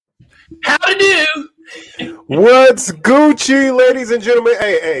How to do? What's Gucci, ladies and gentlemen?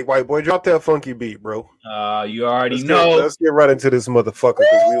 Hey, white boy, drop that funky beat, bro. You already know. Let's get right into this motherfucker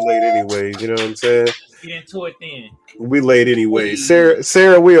because we late anyways. You know what I'm saying? Get into it then. We late anyways.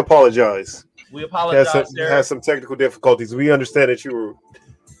 Sarah, we apologize. We apologize, Sarah. Had some technical difficulties. We understand that you were.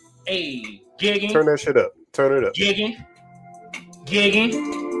 Hey, gigging. Turn that shit up. Turn it up. Gigging.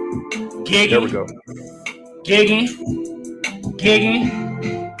 There we go. Gigging.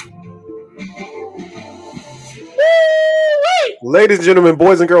 Ladies and gentlemen,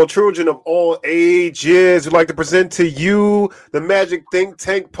 boys and girls, children of all ages, we'd like to present to you the Magic Think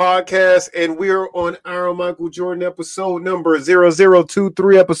Tank podcast, and we're on our Michael Jordan episode number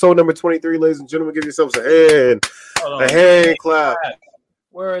 0023, episode number 23. Ladies and gentlemen, give yourselves a hand clap.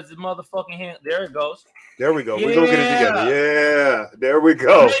 Where is the motherfucking hand? There it goes. There we go. We're gonna get it together. Yeah, there we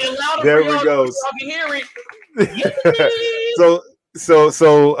go. There we go. I can hear it.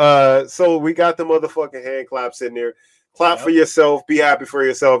 So we got the motherfucking hand claps in there. Clap for yourself. Be happy for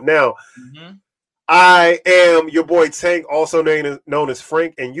yourself. Now, I am your boy Tank, also known as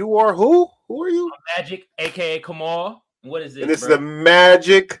Frank, and you are who? Who are you? Magic, aka Kamal. What is this? And this is the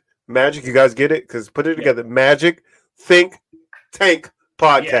Magic. You guys get it? Because put it together. Magic Think Tank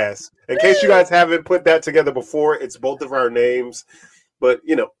podcast. In case you guys haven't put that together before, it's both of our names. But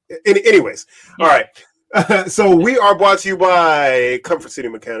anyways, all right. So we are brought to you by Comfort City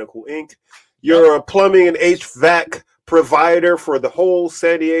Mechanical Inc. You're a plumbing and HVAC provider for the whole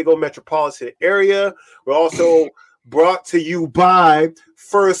San Diego metropolitan area. We're also brought to you by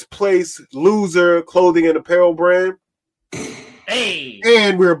First Place Loser Clothing and Apparel brand. Hey.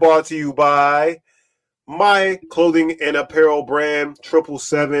 And we're brought to you by my clothing and apparel brand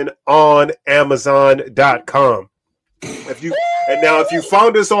 777 on Amazon.com. If you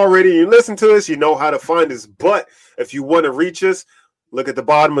found us already and you listen to us, you know how to find us. But if you want to reach us, look at the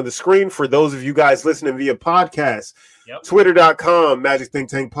bottom of the screen for those of you guys listening via podcast. Twitter.com, Magic Think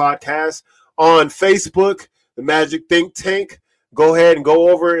Tank Podcast. On Facebook, the Magic Think Tank. Go ahead and go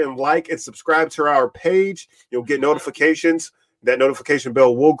over and like and subscribe to our page. You'll get notifications. That notification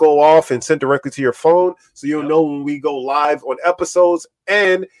bell will go off and sent directly to your phone, so you'll know when we go live on episodes.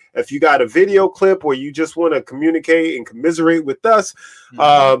 And if you got a video clip or you just want to communicate and commiserate with us,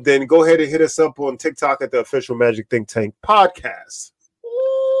 then go ahead and hit us up on TikTok at the official Magic Think Tank Podcast.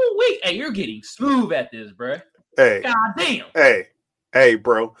 Ooh, wait, hey, you're getting smooth at this, bro. Hey, goddamn. Hey,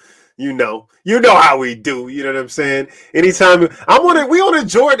 bro. You know how we do. You know what I'm saying? Anytime we on a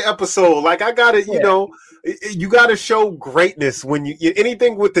Jordan episode. Like I gotta, you gotta show greatness when you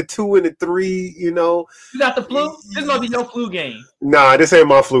anything with the 2 and the 3. You got the flu. This might be no flu game. Nah, this ain't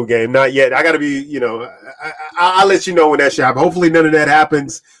my flu game. Not yet. I gotta be. I'll let you know when that shit happens. Hopefully, none of that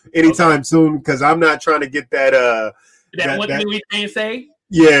happens anytime soon because I'm not trying to get that. What do we can't say?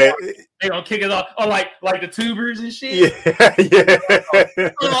 Yeah, they gonna kick it off. Oh, like the tubers and shit. Yeah.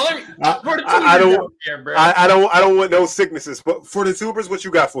 I don't want no sicknesses. But for the tubers, what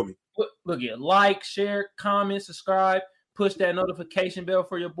you got for me? Look at like, share, comment, subscribe, push that notification bell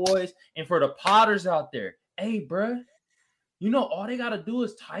for your boys, and for the Potters out there. Hey, bruh, all they gotta do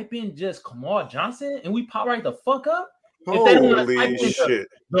is type in just Kamal Johnson, and we pop right the fuck up. If they don't want to type in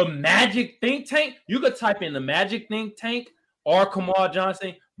the Magic Think Tank, you could type in the Magic Think Tank. Or Kamal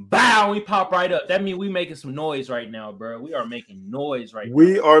Johnson, bow, we pop right up. That means we making some noise right now, bro. We are making noise right now.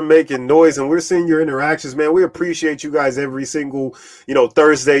 We are making noise, and we're seeing your interactions, man. We appreciate you guys every single,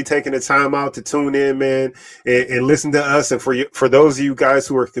 Thursday taking the time out to tune in, man, and listen to us. And for those of you guys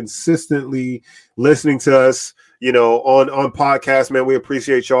who are consistently listening to us, on podcasts, man, we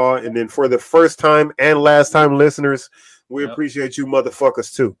appreciate y'all. And then for the first time and last time listeners, we appreciate you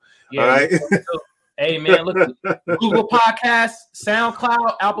motherfuckers too. Yeah, all right. Hey, man, look, Google Podcasts,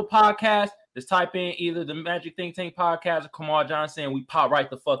 SoundCloud, Apple Podcasts. Just type in either the Magic Think Tank Podcast or Kamal Johnson, and we pop right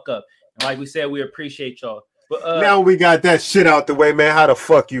the fuck up. And like we said, we appreciate y'all. But now we got that shit out the way, man. How the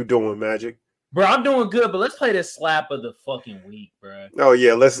fuck you doing, Magic? Bro, I'm doing good, but let's play this slap of the fucking week, bro. Oh,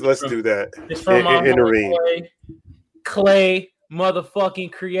 yeah, let's do that. It's from my boy, Clay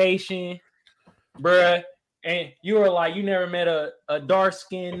motherfucking Creation, bro. And you were like, you never met a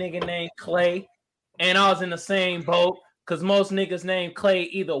dark-skinned nigga named Clay. And I was in the same boat because most niggas named Clay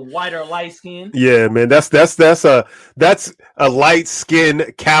either white or light skin. Yeah, man, that's a light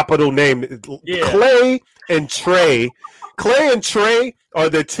skin capital name. Yeah. Clay and Trey are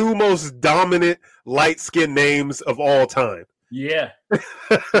the two most dominant light skin names of all time. Yeah,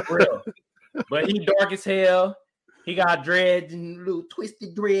 real. But he dark as hell. He got dreads and little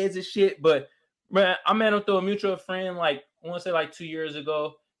twisted dreads and shit. But man, I met him through a mutual friend. Like I want to say like 2 years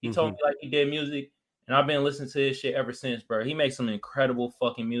ago. He told me like he did music. And I've been listening to his shit ever since, bro. He makes some incredible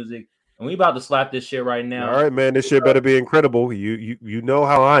fucking music. And we about to slap this shit right now. All right, man. This shit better be incredible. You know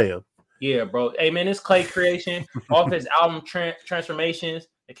how I am. Yeah, bro. Hey, man, this Clay Creation off his album Transformations.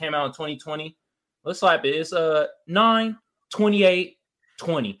 It came out in 2020. Let's slap it. It's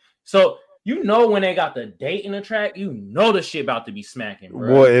 9/28/20. So you know when they got the date in the track, you know the shit about to be smacking, bro.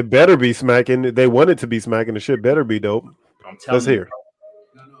 Boy, it better be smacking. They want it to be smacking. The shit better be dope. I'm telling Let's hear.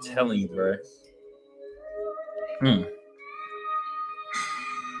 I'm telling you, bro. I'm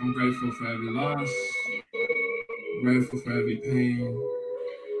grateful for every loss, grateful for every pain,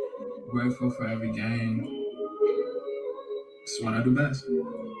 grateful for every gain. It's what I do best.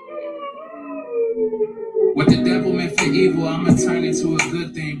 What the devil meant for evil, I'ma turn into a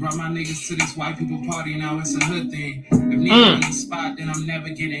good thing. Brought my niggas to this white people party, now it's a hood thing. If neither in the spot, then I'm never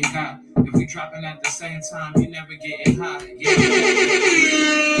getting got. If we dropping at the same time, you never getting hot. Yeah, red,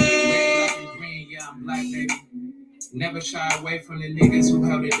 black, and green, yeah, I'm black, baby. Never shy away from the niggas who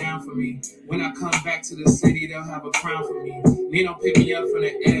held it down for me. When I come back to the city, they'll have a crown for me. Nino picked me up from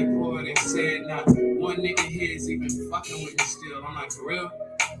the airport and said, nah, one nigga here is even fucking with me still. I'm like, for real?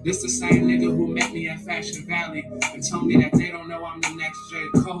 This the same nigga who met me at Fashion Valley and told me that they don't know I'm the next J.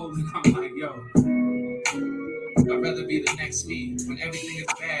 Cole. And I'm like, yo, I'd rather be the next me. When everything is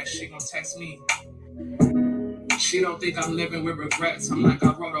bad, she gon' text me. She don't think I'm living with regrets. I'm like,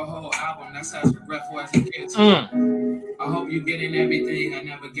 I wrote a whole album that's as regretful as it gets. I hope you getting everything I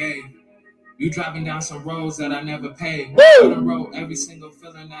never gave. You driving down some roads that I never paid. I done wrote every single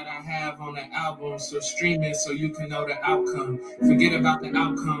feeling that I have on the album, so stream it so you can know the outcome. Forget about the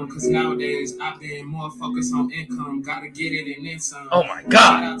outcome, cause nowadays I've been more focused on income. Gotta get it and then some. Oh my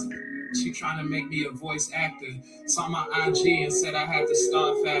God. She trying to make me a voice actor. Saw my IG and said I had the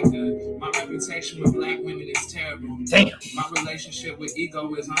star factor. My reputation with black women is terrible. Damn. My relationship with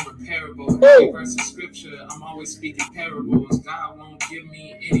ego is unrepairable. Every verse of scripture, I'm always speaking parables. God won't give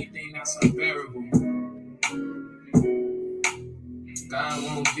me anything that's unbearable. God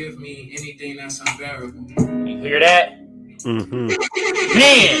won't give me anything that's unbearable. You hear that? Mm-hmm.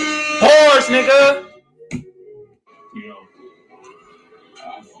 Man, horse, nigga. You know,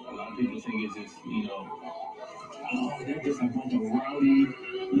 a lot of people think it's just, you know, oh, they're just a bunch of rowdy,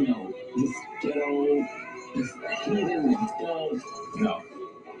 you know, just ghetto, just heathen and thugs. No,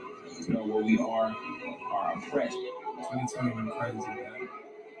 what we are oppressed. 2020 been crazy, man.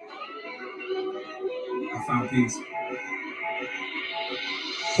 I found peace.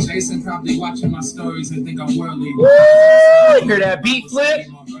 Jason probably watching my stories and think I'm worldly. Woo! Hear that beat flip?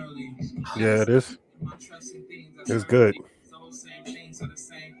 Yeah, it is. It's good. Those same things are the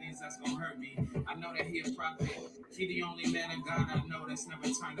same things that's gonna hurt me. I know that he a prophet. He the only man of God I know that's never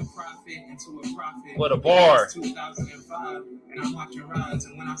turned a prophet into a prophet. What a bar. 2005, and I'm watching rides,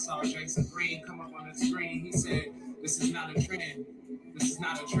 and when I saw Jason Green come up on the screen, he said, "This is not a trend. This is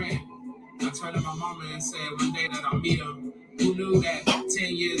not a trend." I turned to my mama and said, one day that I'll meet him. Who knew that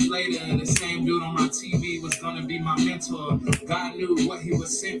 10 years later, the same dude on my TV was gonna be my mentor? God knew what he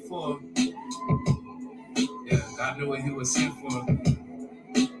was sent for. Yeah, God knew what he was sent for.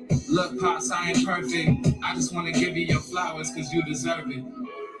 Look, Pops, I ain't perfect. I just want to give you your flowers because you deserve it.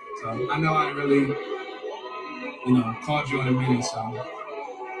 So I know I ain't really, called you in a minute, so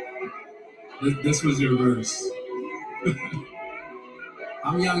this was your verse.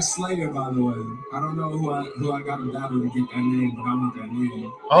 I'm Young Slayer, by the way. I don't know who I got to battle to get that name, but I want that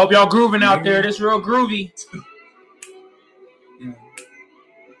name. I hope y'all grooving out there. This real groovy. Yeah.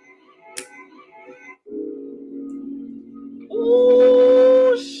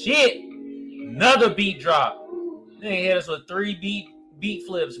 Ooh, shit. Another beat drop. They hit us with 3 beat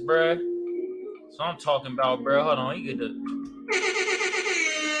flips, bruh. So I'm talking about, bruh. Hold on. You get the...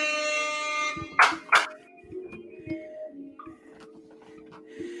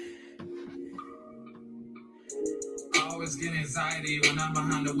 Get anxiety when I'm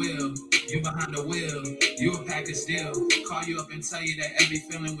behind the wheel. You behind the wheel. You a package deal. Call you up and tell you that every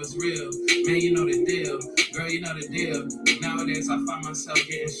feeling was real. Man, you know the deal. Girl, you know the deal. Nowadays, I find myself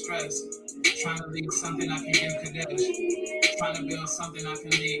getting stressed. Trying to leave something I can give Kadesh. Trying to build something I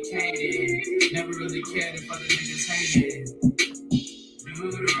can leave Kaden. Never really cared if other niggas hated. New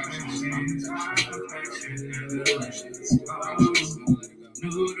directions. New directions.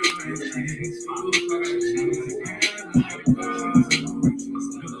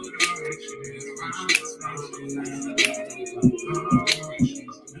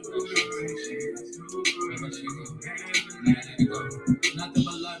 Nothing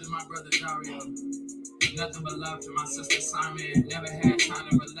but love to my brother Dario. Nothing but love to my sister Simon. Never had time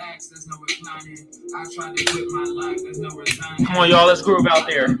to relax. There's no reclining. I tried to quit my life. There's no resigning. Come on, y'all. Let's groove out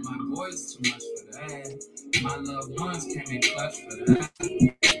there. My voice too much for that. bad. My loved ones came in clutch for that.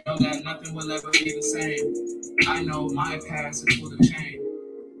 Know that nothing will ever be the same. I know my past is full of change.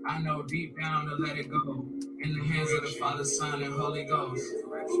 I know deep down to let it go. In the hands of the Father, Son, and Holy Ghost.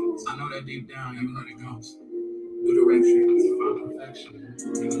 I know that deep down, never let it go. New directions, find perfection.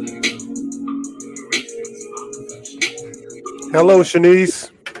 Never let it go. New directions, find perfection. Hello, Shanice.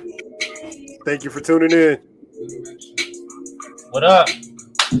 Thank you for tuning in. What up?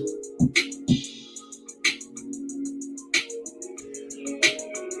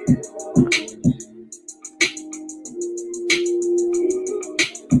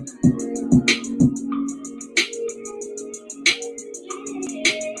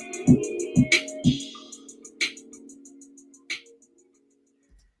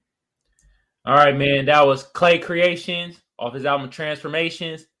 All right, man. That was Clay Creations off his album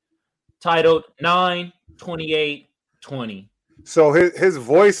Transformations, titled 9/28/20. So his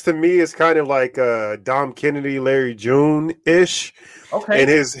voice to me is kind of like Dom Kennedy, Larry June ish, Okay. and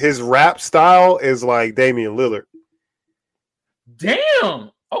his rap style is like Damian Lillard.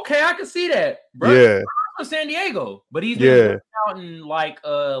 Damn. Okay, I can see that, bro. Yeah, From San Diego, but he's been yeah, out in like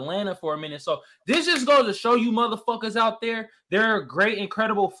Atlanta for a minute. So this just goes to show you motherfuckers out there, there are great,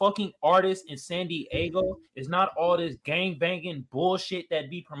 incredible fucking artists in San Diego. It's not all this gang banging bullshit that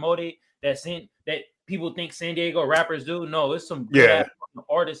be promoted that people think San Diego rappers do. No, it's some good ass fucking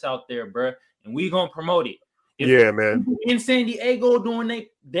artists out there, bro, and we gonna promote it. If yeah, man. in San Diego doing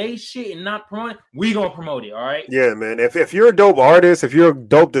they shit and not promoting, we gonna promote it. All right. Yeah, man. If you're a dope artist, if you're a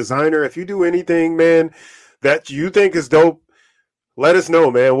dope designer, if you do anything, man, that you think is dope, let us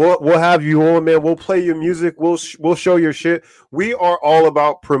know, man. We'll have you on, man. We'll play your music. We'll show your shit. We are all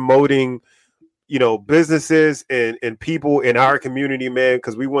about promoting, businesses and people in our community, man,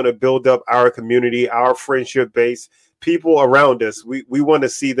 because we want to build up our community, our friendship base, people around us. We want to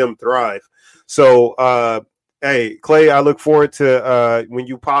see them thrive. So, hey, Clay, I look forward to when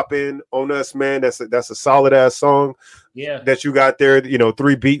you pop in on us, man. That's a solid ass song. Yeah, that you got there.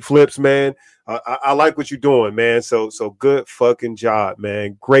 3 beat flips, man. I like what you're doing, man. So good fucking job,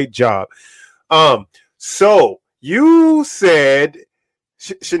 man. Great job. So you said,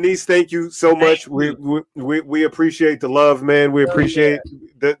 Shanice, thank you so much. We appreciate the love, man. We appreciate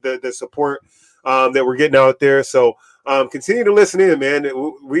the support that we're getting out there. So continue to listen in, man.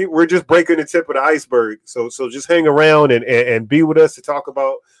 We're just breaking the tip of the iceberg. So just hang around and be with us to talk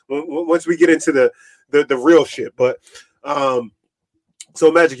about once we get into the real shit. But so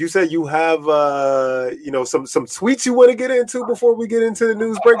Magic, you said you have some tweets you want to get into before we get into the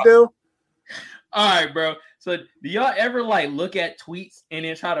news breakdown. All right, bro. So do y'all ever look at tweets and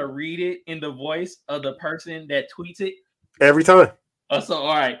then try to read it in the voice of the person that tweets it? Every time. So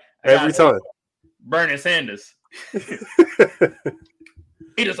all right. Every time. Bernie Sanders. It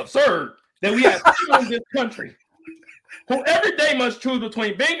is absurd that we have people in this country who every day must choose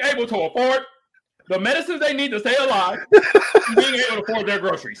between being able to afford the medicines they need to stay alive and being able to afford their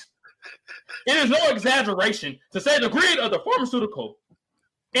groceries. It is no exaggeration to say the greed of the pharmaceutical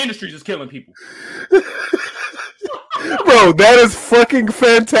industries is killing people. Bro, that is fucking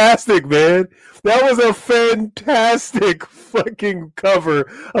fantastic, man. That was a fantastic fucking cover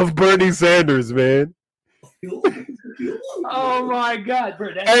of Bernie Sanders, man. Oh my God, bro!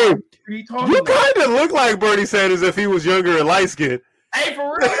 Hey, you kind of look like Bernie Sanders if he was younger and light skinned. Hey,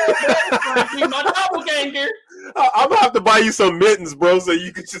 for real, my doppelganger. I'm gonna have to buy you some mittens, bro, so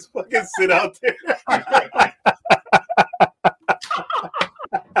you can just fucking sit out there.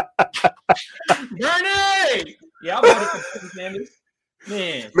 Bernie! Yeah, I voted for Bernie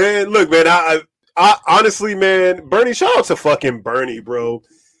Sanders. Man, look, man, I honestly, man, Bernie, shout out to fucking Bernie, bro.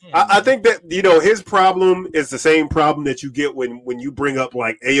 I think that, his problem is the same problem that you get when you bring up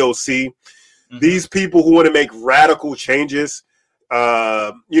like AOC. Mm-hmm. These people who want to make radical changes,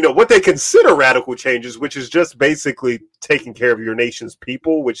 what they consider radical changes, which is just basically taking care of your nation's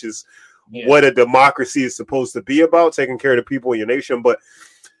people, which is what a democracy is supposed to be about, taking care of the people in your nation. But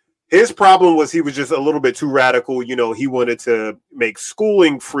his problem was he was just a little bit too radical. He wanted to make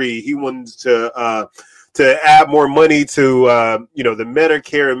schooling free. He wanted to add more money to, the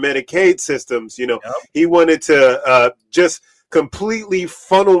Medicare and Medicaid systems. He wanted to just completely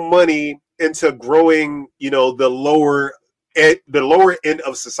funnel money into growing, the lower end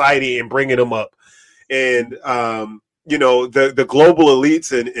of society and bringing them up. And, the global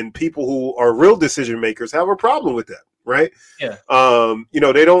elites and people who are real decision makers have a problem with that. Right. Yeah.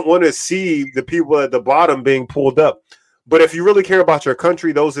 They don't want to see the people at the bottom being pulled up. But if you really care about your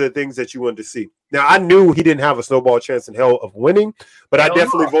country, those are the things that you want to see. Now, I knew he didn't have a snowball chance in hell of winning, but I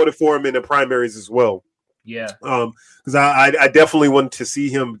definitely voted for him in the primaries as well. Yeah. Because I definitely wanted to see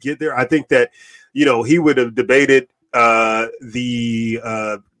him get there. I think that he would have debated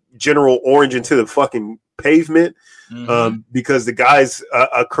the General Orange into the fucking pavement, because the guy's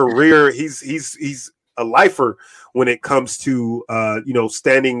a career. He's a lifer when it comes to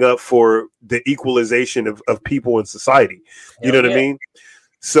standing up for the equalization of people in society. You know what I mean?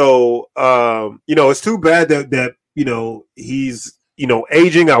 So it's too bad that he's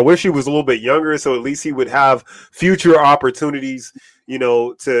aging. I wish he was a little bit younger, so at least he would have future opportunities,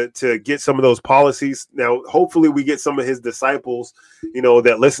 to get some of those policies. Now, hopefully we get some of his disciples,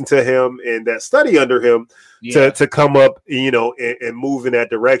 that listen to him and that study under him to come up, and move in that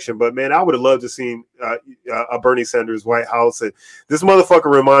direction. But man, I would have loved to see a Bernie Sanders White House. And this motherfucker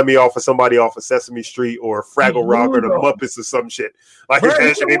remind me off of somebody off of Sesame Street or Fraggle Rock or the Muppets or some shit. Like his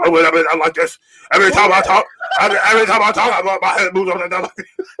head should be moving up and like this. Every time I talk, my head moves on and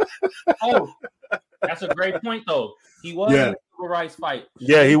Oh, that's a great point though. He was in the civil rights fight.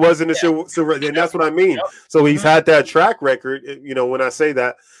 Yeah, he was in the civil rights, and that's what I mean. Yep. So he's had that track record. When I say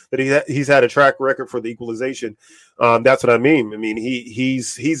that he's had a track record for the equalization, that's what I mean. I mean,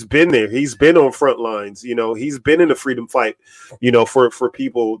 he's been there. He's been on front lines. He's been in the freedom fight. For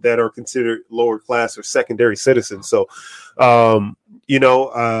people that are considered lower class or secondary citizens. So, I would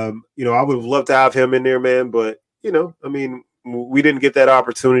have loved to have him in there, man. But I mean, we didn't get that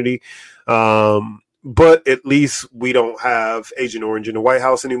opportunity. But at least we don't have Agent Orange in the White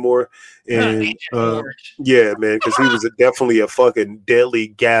House anymore. And yeah, man, because he was definitely a fucking deadly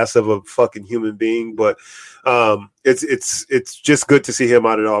gas of a fucking human being. But it's just good to see him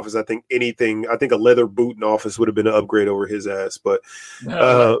out of the office. I think a leather boot in office would have been an upgrade over his ass. But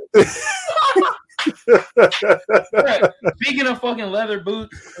speaking of fucking leather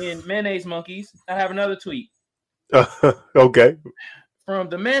boots and mayonnaise monkeys, I have another tweet. Okay. From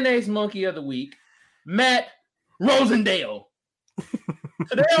the mayonnaise monkey of the week, Matt Rosendale.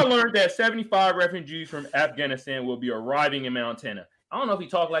 Today I learned that 75 refugees from Afghanistan will be arriving in Montana. I don't know if he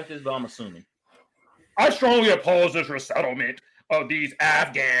talked like this, but I'm assuming. I strongly oppose this resettlement of these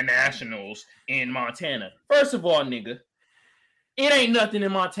Afghan nationals in Montana. First of all, nigga, it ain't nothing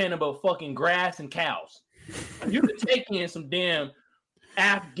in Montana but fucking grass and cows. You could take in some damn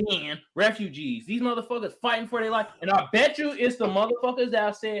Afghan refugees. These motherfuckers fighting for their life. And I bet you it's the motherfuckers that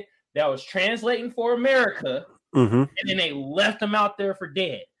I said that was translating for America, and then they left them out there for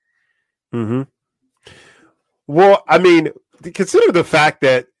dead. Well, I mean, consider the fact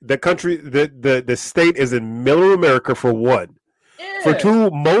that the country, the state is in middle America for one. Yeah. For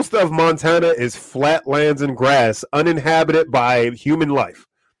two, most of Montana is flat lands and grass, uninhabited by human life.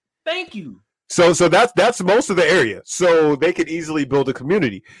 Thank you. So that's most of the area. So they could easily build a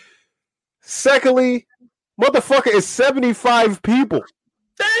community. Secondly, motherfucker, is 75 people.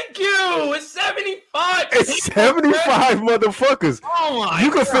 Thank you. It's 75. It's 75 motherfuckers. Oh my! You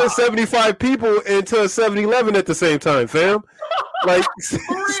can fit 75 people into a 7-Eleven at the same time, fam. Like,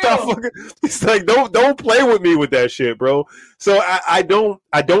 stop fucking. It's like don't play with me with that shit, bro. So I don't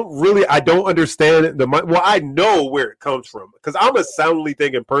understand the. Well, I know where it comes from because I'm a soundly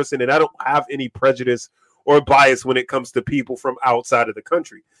thinking person and I don't have any prejudice or bias when it comes to people from outside of the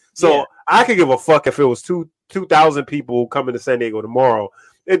country. So I could give a fuck if it was 2,000 people coming to San Diego tomorrow.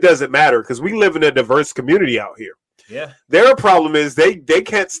 It doesn't matter because we live in a diverse community out here. Yeah. Their problem is they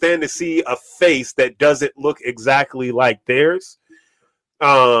can't stand to see a face that doesn't look exactly like theirs.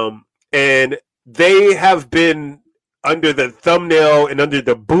 And they have been under the thumbnail and under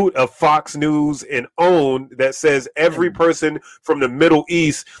the boot of Fox News and OWN that says every person from the Middle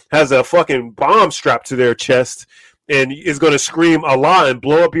East has a fucking bomb strapped to their chest and is going to scream Allah and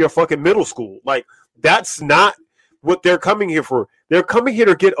blow up your fucking middle school. Like, that's not what they're coming here for. They're coming here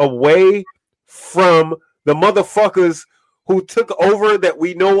to get away from the motherfuckers who took over that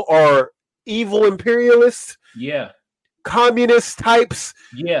we know are evil imperialists. Yeah. Communist types.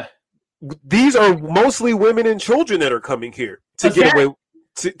 Yeah. These are mostly women and children that are coming here to get away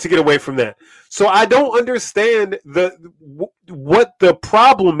to get away from that. So I don't understand what the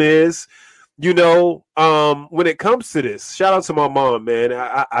problem is, when it comes to this. Shout out to my mom, man.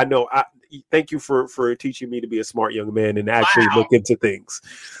 I know. Thank you for teaching me to be a smart young man and actually look into things.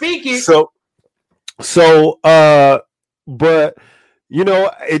 Speaking. But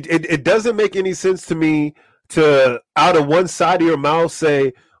it doesn't make any sense to me to out of one side of your mouth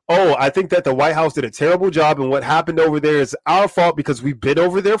say, oh, I think that the White House did a terrible job and what happened over there is our fault because we've been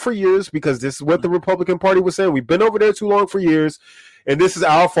over there for years, because this is what the Republican Party was saying. We've been over there too long for years, and this is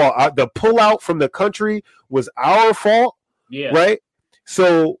our fault. The pullout from the country was our fault, yeah. Right?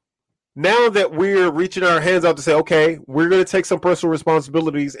 So now that we're reaching our hands out to say, okay, we're going to take some personal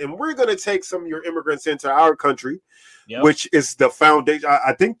responsibilities and we're going to take some of your immigrants into our country, which is the foundation.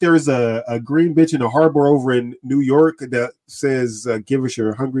 I think there's a green bitch in the harbor over in New York that says, give us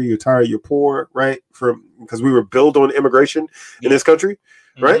your hungry, you're tired, you're poor, right? Because we were built on immigration in this country,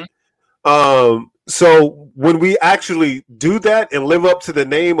 right? So when we actually do that and live up to the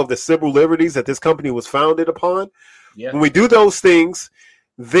name of the civil liberties that this company was founded upon, when we do those things,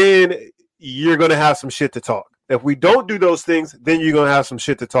 then you're going to have some shit to talk. If we don't do those things, then you're going to have some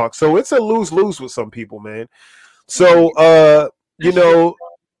shit to talk. So it's a lose-lose with some people, man. So, you know,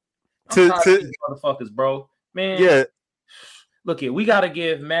 to motherfuckers, bro, man. Yeah. Look it, we got to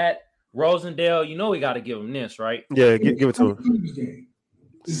give Matt Rosendale, you know, we got to give him this, right? Yeah, give it to him.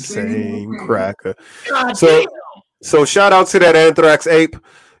 Same cracker. God So shout out to that Anthrax ape,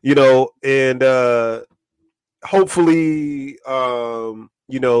 you know, and hopefully,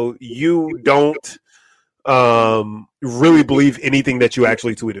 you know, you don't really believe anything that you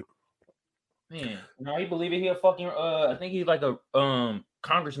actually tweeted. Man, no, he believe it. He a fucking I think he's like a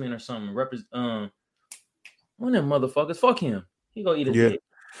congressman or something. One of them motherfuckers. Fuck him. He go eat his dick.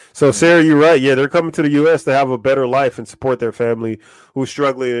 So Sarah, you're right. Yeah, they're coming to the U.S. to have a better life and support their family who's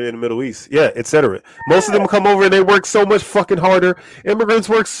struggling in the Middle East. Yeah, etc. Most of them come over and they work so much fucking harder. Immigrants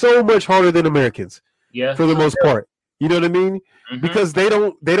work so much harder than Americans. Yeah, for the most part. You know what I mean? Because they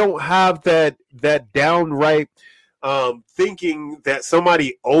don't have that downright thinking that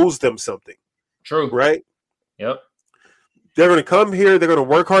somebody owes them something. True. Right? Yep. They're going to come here. They're going to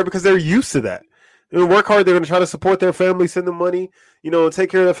work hard because they're used to that. They're going to work hard. They're going to try to support their family, send them money, you know, take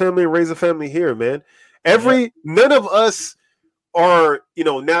care of their family and raise a family here, man. None of us are, you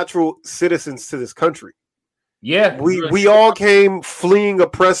know, natural citizens to this country. Yeah. We all came fleeing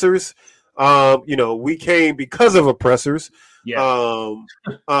oppressors. You know, we came because of oppressors. Yeah.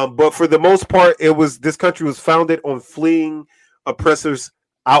 But for the most part, this country was founded on fleeing oppressors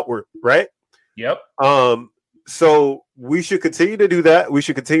outward, right? Yep. So we should continue to do that. We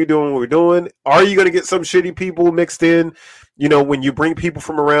should continue doing what we're doing. Are you going to get some shitty people mixed in? You know, when you bring people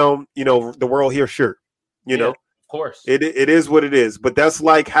from around, you know, the world here, sure. You know, of course. It is what it is. But that's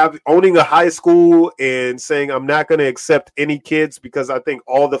like owning a high school and saying, I'm not going to accept any kids because I think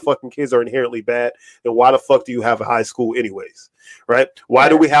all the fucking kids are inherently bad. And why the fuck do you have a high school anyways? Right? Why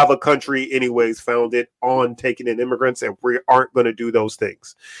do we have a country anyways founded on taking in immigrants and we aren't going to do those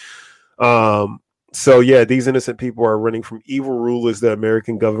things? So yeah, these innocent people are running from evil rulers the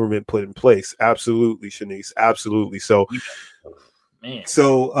American government put in place. Absolutely, Shanice. Absolutely. So, man.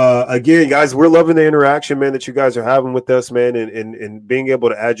 So again, guys, we're loving the interaction, man, that you guys are having with us, man, and being able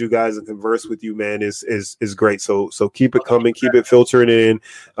to add you guys and converse with you, man, is great. So keep it coming, keep it filtering in.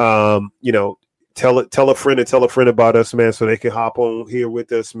 You know, tell a friend about us, man, so they can hop on here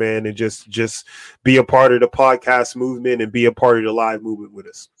with us, man, and just be a part of the podcast movement and be a part of the live movement with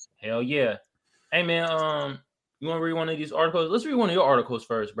us. Hell yeah. Hey man, you want to read one of these articles? Let's read one of your articles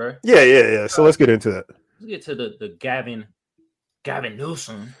first, bro. Yeah. So let's get into that. Let's get to the Gavin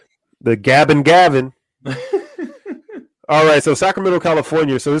Newsom. The Gavin. All right, so Sacramento,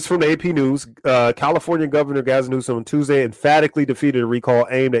 California. So this is from the AP News. California Governor Gavin Newsom on Tuesday emphatically defeated a recall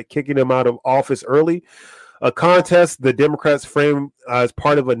aimed at kicking him out of office early. A contest the Democrats framed as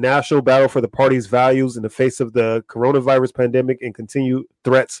part of a national battle for the party's values in the face of the coronavirus pandemic and continued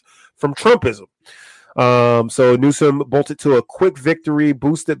threats from Trumpism. So Newsom bolted to a quick victory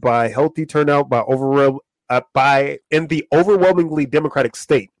boosted by healthy turnout in the overwhelmingly Democratic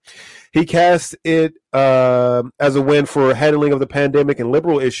state. He cast it as a win for handling of the pandemic and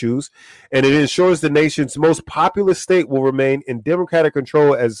liberal issues, and it ensures the nation's most populous state will remain in Democratic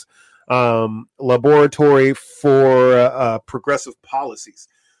control as laboratory for progressive policies.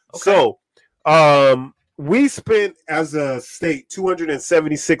 Okay. So we spent as a state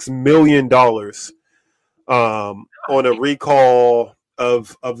 $276 million on a recall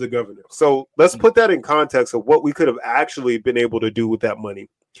of the governor. So let's put that in context of what we could have actually been able to do with that money.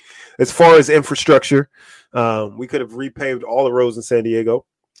 As far as infrastructure, we could have repaved all the roads in San Diego.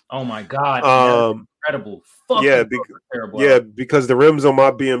 Oh my God. Incredible. Because the rims on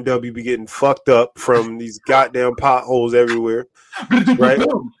my BMW be getting fucked up from these goddamn potholes everywhere. Right?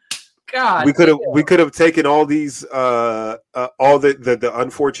 God. We could have taken all these all the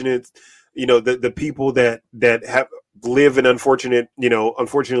unfortunate, you know, the people that have live in unfortunately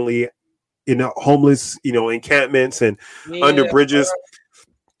in homeless, you know, encampments and under bridges.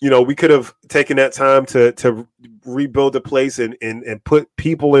 You know, we could have taken that time to rebuild the place and put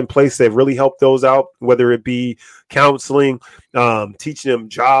people in place that really help those out, whether it be counseling, teaching them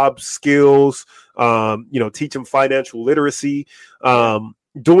job skills, you know, teach them financial literacy,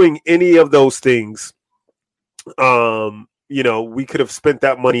 doing any of those things, we could have spent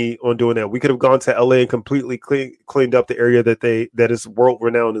that money on doing that. We could have gone to LA and completely cleaned up the area that is world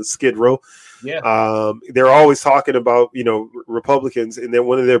renowned in Skid Row. Yeah. They're always talking about, Republicans, and then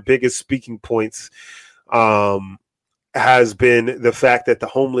one of their biggest speaking points has been the fact that the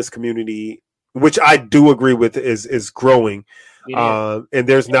homeless community, which I do agree with, is growing. And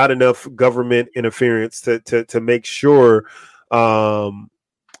there's not enough government interference to make sure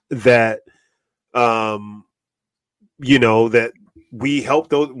that that we help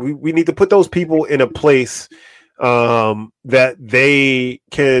those. We need to put those people in a place that they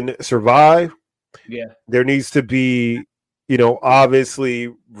can survive. Yeah, there needs to be,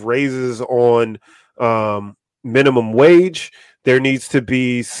 obviously raises on minimum wage. There needs to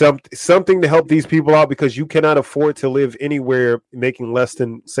be something to help these people out, because you cannot afford to live anywhere making less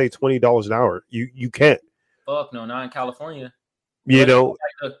than, say, $20 an hour. You can't. Fuck no, not in California.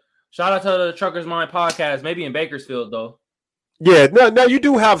 Shout out to the Truckers Mind podcast. Maybe in Bakersfield though. Yeah, no, you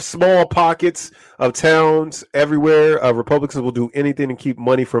do have small pockets of towns everywhere. Republicans will do anything to keep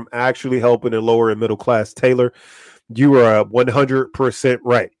money from actually helping the lower and middle class. Taylor, you are 100%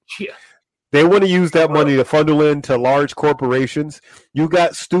 right. Yeah. They want to use that money to funnel into large corporations. You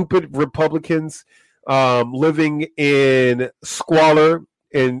got stupid Republicans living in squalor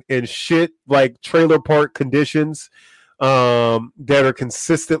and shit like trailer park conditions that are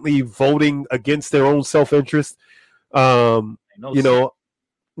consistently voting against their own self-interest. It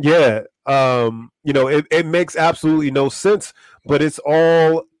makes absolutely no sense, but it's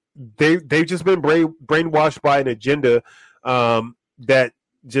all they've just been brainwashed by an agenda that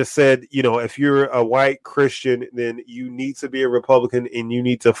just said, if you're a white Christian, then you need to be a Republican and you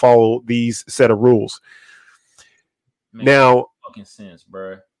need to follow these set of rules. Makes now, fucking sense,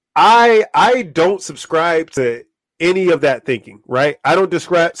 bro. I don't subscribe to any of that thinking, right? I don't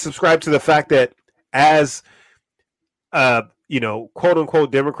subscribe to the fact that as quote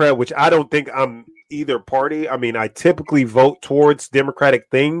unquote Democrat, which I don't think I'm either party. I mean, I typically vote towards Democratic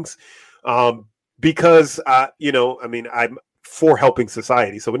things because I'm for helping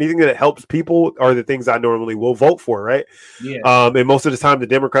society. So anything that helps people are the things I normally will vote for, right? Yeah. And most of the time the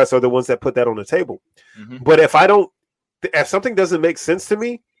Democrats are the ones that put that on the table. Mm-hmm. But if something doesn't make sense to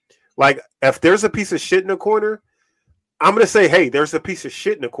me, like if there's a piece of shit in the corner, I'm going to say, hey, there's a piece of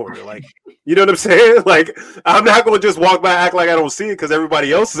shit in the corner. Like, you know what I'm saying? Like, I'm not going to just walk by, act like I don't see it because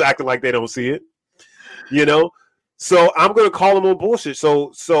everybody else is acting like they don't see it. So I'm going to call him on bullshit.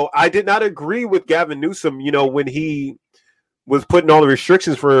 So I did not agree with Gavin Newsom, when he was putting all the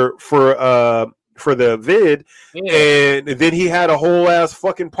restrictions for the vid, and then he had a whole ass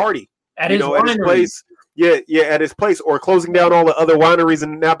fucking party at his place. Yeah, at his place, or closing down all the other wineries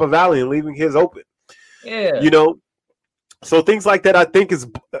in Napa Valley and leaving his open. Yeah. So things like that, I think, is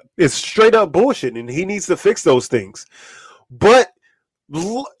straight up bullshit, and he needs to fix those things. But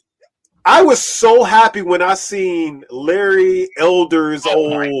I was so happy when I seen Larry Elder's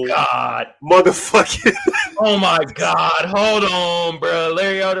motherfucking. Oh my God! Hold on, bro.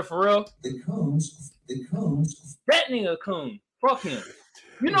 Larry Elder for real? The coons. That nigga coon. Fuck him.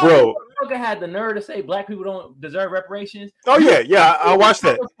 Bro, motherfucker had the nerve to say black people don't deserve reparations. Oh yeah, I watched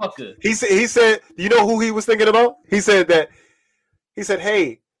that. He said, you know who he was thinking about? He said,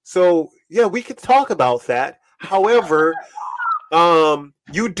 hey, so yeah, we could talk about that. However,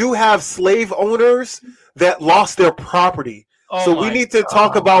 you do have slave owners that lost their property. So we need to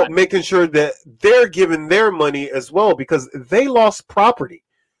talk about making sure that they're given their money as well, because they lost property.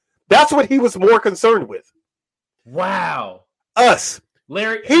 That's what he was more concerned with. Wow. Us.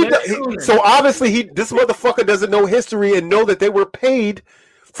 Larry so obviously this motherfucker doesn't know history and know that they were paid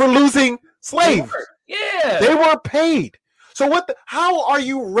for losing slaves. Yeah. They were paid. So how are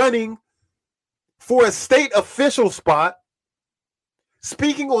you running for a state official spot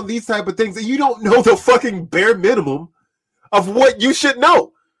speaking on these type of things and you don't know the fucking bare minimum of what you should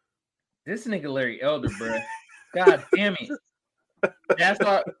know? This nigga Larry Elder, bro. God damn it. That's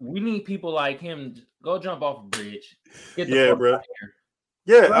why we need people like him. Go jump off a bridge. Get the fuck bro. out of here.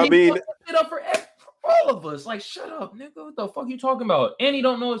 Yeah, I mean, it up for all of us. Like, shut up, nigga. What the fuck you talking about? And he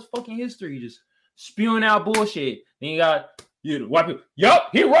don't know his fucking history. Just spewing out bullshit. Then you got white people. Yup,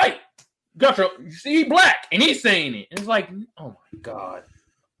 he right. Gotcha. You see, he black, and he's saying it. And it's like, oh my God.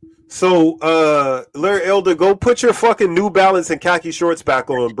 So, Larry Elder, go put your fucking New Balance and khaki shorts back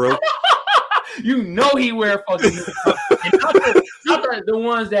on, bro. You know he wear fucking and not the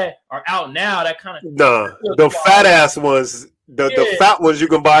ones that are out now. That kind of the fat ass ones. The fat ones you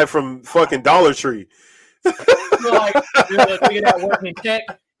can buy from fucking Dollar Tree. Like, that working check.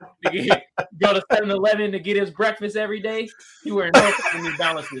 go to 7-Eleven to get his breakfast every day. He wearing no fucking New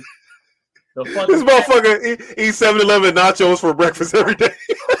Balances. This motherfucker eats 7-Eleven nachos for breakfast every day.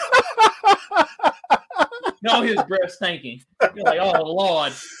 No, his breath stinking. You're like, oh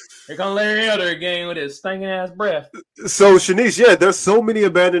Lord, here comes Larry Elder again with his stinking ass breath. So Shanice, yeah, there's so many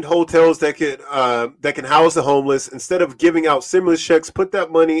abandoned hotels that can house the homeless. Instead of giving out stimulus checks, put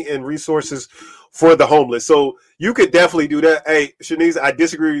that money and resources for the homeless. So you could definitely do that. Hey, Shanice, I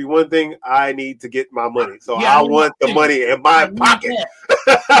disagree with you. One thing, I need to get my money. So yeah, I want the money in my pocket.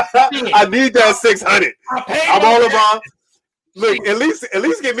 I need that 600. I'm all about. Look, at least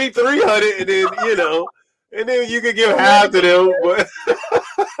give me 300, and then and then you can give half to them. But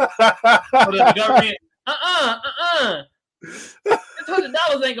the government,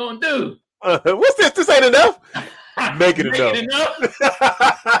 $600 ain't gonna do. What's this? This ain't enough. Make it enough.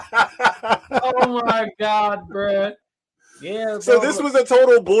 Oh my God, bro. Yeah. Bro. So this was a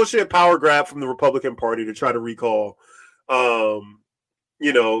total bullshit power grab from the Republican Party to try to recall, to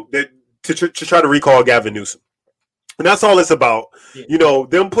try to recall Gavin Newsom. And that's all it's about. Yeah.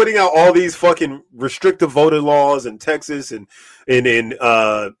 Them putting out all these fucking restrictive voting laws in Texas and in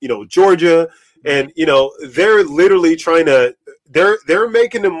Georgia. And, they're literally trying to, they're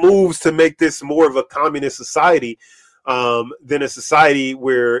making the moves to make this more of a communist society than a society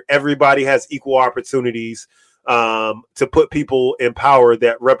where everybody has equal opportunities to put people in power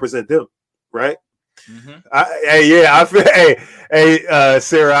that represent them. Right. Mm-hmm.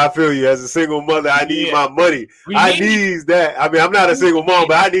 Sarah, I feel you. As a single mother, I need my money. I need that. I mean, I'm not a single mom,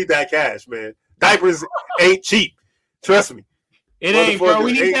 but I need that cash, man. Diapers ain't cheap. Trust me. It ain't, bro.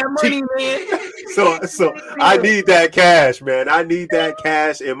 We need that money, man. So I need that cash, man. I need that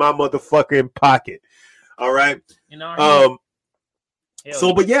cash in my motherfucking pocket. All right.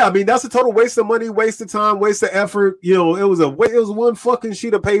 But yeah, I mean, that's a total waste of money, waste of time, waste of effort. It was one fucking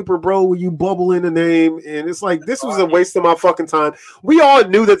sheet of paper, bro, where you bubble in the name. And it's like, this was a waste of my fucking time. We all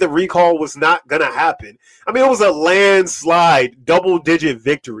knew that the recall was not going to happen. I mean, it was a landslide, double-digit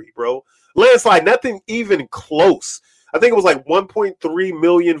victory, bro. Landslide, nothing even close. I think it was like 1.3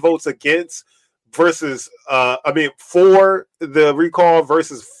 million votes against versus, for the recall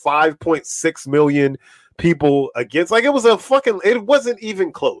versus 5.6 million people against. Like, it was it wasn't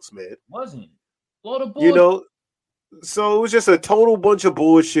even close, man. Wasn't. Load of bullshit. So it was just a total bunch of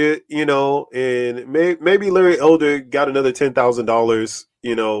bullshit, and maybe Larry Elder got another $10,000,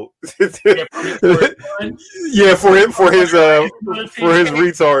 yeah, for his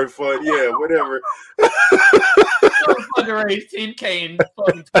retard fund. Yeah, whatever. Raise 10K in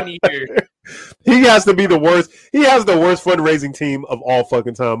fucking 20 years. He has to be the worst. He has the worst fundraising team of all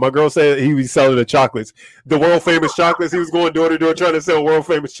fucking time. My girl said he was selling the chocolates, the world famous chocolates. He was going door to door trying to sell world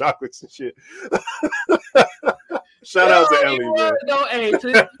famous chocolates and shit. Shout out to Ellie, bro.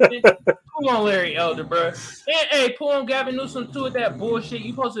 Pull on Larry Elder, bro. Hey, pull on Gavin Newsom too with that bullshit.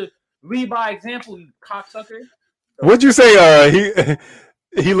 You supposed to lead by example, you cocksucker. What'd you say?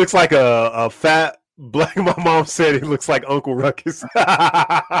 He looks like a fat black. My mom said he looks like Uncle Ruckus.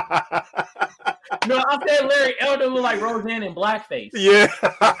 No, I said Larry Elder look like Roseanne in blackface. Yeah,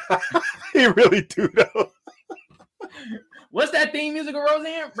 he really do though. What's that theme music of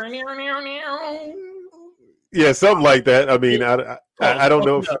Roseanne? Yeah, something like that. I mean, I don't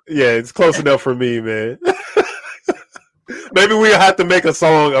know. It's close enough for me, man. Maybe we'll have to make a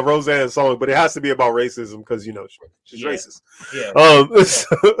Roseanne song, but it has to be about racism because she's racist. Yeah.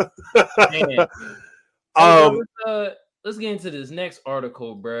 Let's get into this next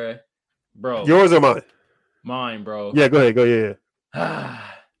article, bro. Yours or mine? Mine, bro. Yeah, go ahead. Go ahead.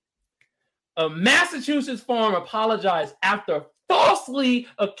 A Massachusetts farm apologized after falsely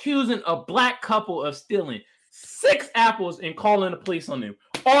accusing a black couple of stealing 6 apples and calling the police on them.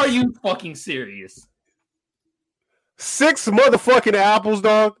 Are you fucking serious? 6 motherfucking apples,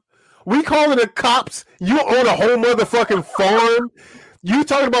 dog. We calling the cops. You own a whole motherfucking farm. You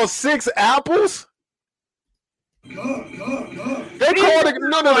talking about 6 apples? They called it.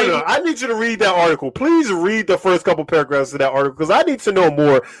 No. I need you to read that article. Please read the first couple paragraphs of that article because I need to know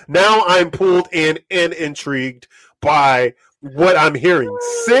more. Now I'm pulled in and intrigued by what I'm hearing.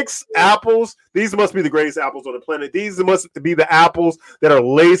 6 apples. These must be the greatest apples on the planet. These must be the apples that are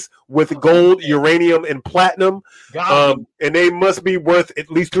laced with gold, uranium, and platinum. And they must be worth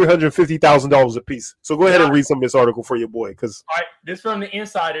at least $350,000 a piece. So go ahead and read some of this article for your boy. All right, this from the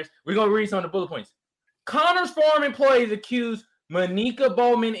insiders. We're going to read some of the bullet points. Connors Farm employees accused Monica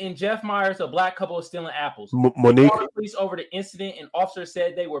Bowman and Jeff Myers, a black couple, of stealing apples. Monique. Police over the incident, and officers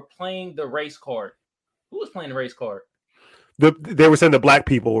said they were playing the race card. Who was playing the race card? They were saying the black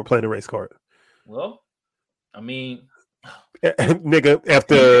people were playing the race card. Well, I mean, Nigga,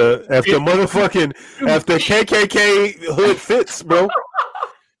 after KKK hood fits, bro.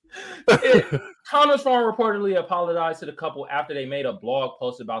 Connors Farm reportedly apologized to the couple after they made a blog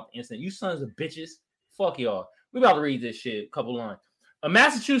post about the incident. You sons of bitches, fuck y'all. We about to read this shit. A couple lines. A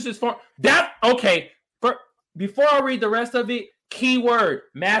Massachusetts farm. Before I read the rest of it, keyword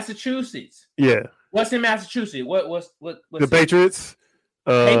Massachusetts. Yeah. What's in Massachusetts? What's the Patriots?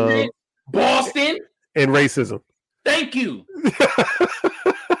 Boston and racism. Thank you.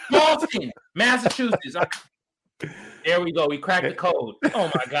 Boston, Massachusetts. There we go. We cracked the code. Oh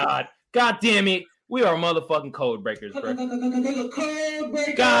my God. God damn it. We are motherfucking code breakers, bro.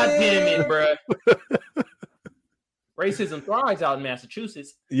 God damn it, bro. Racism thrives out in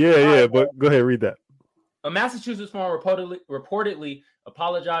Massachusetts. Yeah, but go ahead, read that. A Massachusetts farm reportedly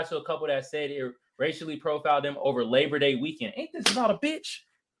apologized to a couple that said it racially profiled them over Labor Day weekend. Ain't this about a bitch?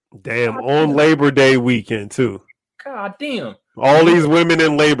 Damn, on Labor Day weekend, too. God damn. All these women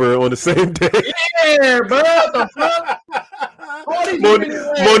in labor on the same day. Yeah, bro. What the fuck?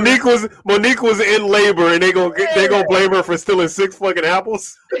 Monique was in labor, and they gonna blame her for stealing 6 fucking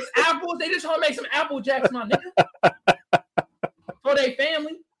apples. 6 apples? They just want to make some Apple Jacks, my nigga. For their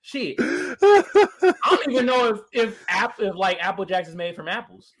family. Shit. I don't even know if Apple Jacks is made from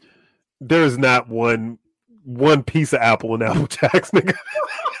apples. There's not one piece of apple in Apple Jacks, nigga.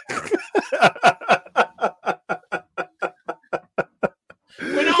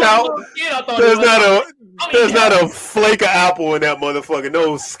 There's not a flake of apple in that motherfucker.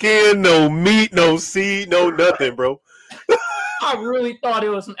 No skin, no meat, no seed, no nothing, bro. I really thought it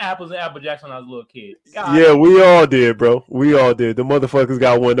was some apples and Apple Jacks when I was a little kid. God. Yeah, we all did, bro. We all did. The motherfuckers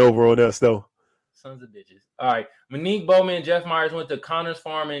got one over on us, though. Sons of bitches. All right. Monique Bowman and Jeff Myers went to Connors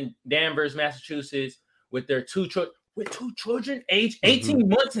Farm in Danvers, Massachusetts with their two children, aged 18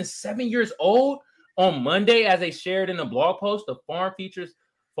 months and 7 years old. On Monday, as they shared in a blog post, the farm features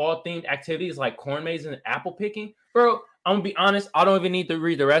fall-themed activities like corn maze and apple picking. Bro, I'm going to be honest. I don't even need to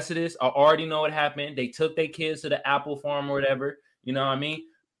read the rest of this. I already know what happened. They took their kids to the apple farm or whatever. You know what I mean?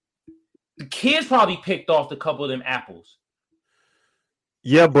 The kids probably picked off a couple of them apples.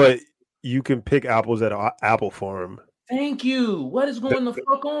 Yeah, but you can pick apples at an apple farm. Thank you. What is going the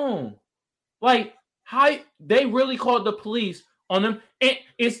fuck on? Like, how they really called the police on them. And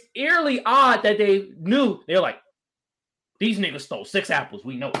it's eerily odd that they knew. They're like, these niggas stole 6 apples.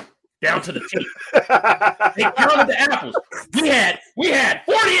 We know it. Down to the T. They counted the apples. We had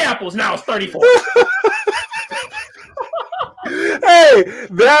 40 apples. Now it's 34.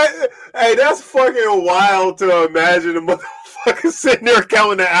 That's fucking wild to imagine a motherfucker sitting there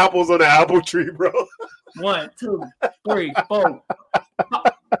counting the apples on the apple tree, bro. 1, 2, 3, 4.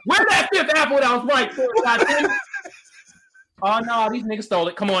 Where's that 5th apple that was right? Goddamn. Oh no, these niggas stole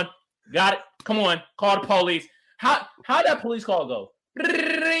it. Come on. Got it. Come on. Call the police. How that police call go?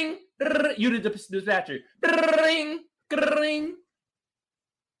 Ring, you the dispatcher. Ring, ring.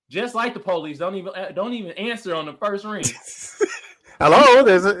 Just like the police, don't even answer on the first ring. Hello,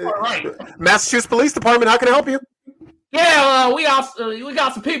 there's a Massachusetts Police Department. How can I help you? Yeah, we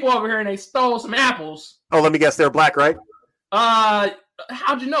got some people over here and they stole some apples. Oh, let me guess, they're black, right?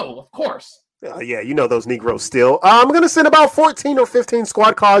 How'd you know? Of course. Yeah, you know those Negroes still. I'm going to send about 14 or 15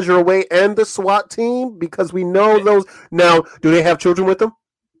 squad cars your way and the SWAT team because we know those. Now, do they have children with them?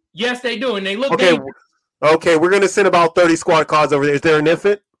 Yes, they do, and they look dangerous. Okay, we're going to send about 30 squad cars over there. Is there an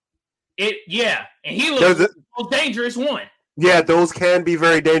infant? Yeah, and he looks the most dangerous one. Yeah, those can be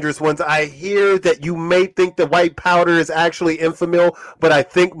very dangerous ones. I hear that you may think the white powder is actually Enfamil, but I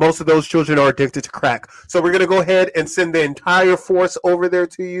think most of those children are addicted to crack. So we're going to go ahead and send the entire force over there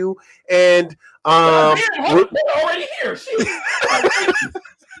to you. And they're already here.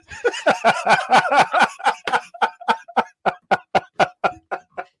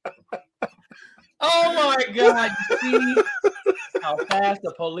 Oh my God! You see how fast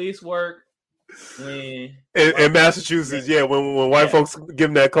the police work. In Massachusetts, when white folks give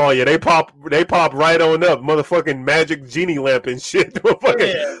them that call, they pop right on up, motherfucking magic genie lamp and shit.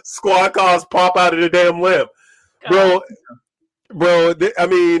 Squad cars pop out of the damn lamp, bro. I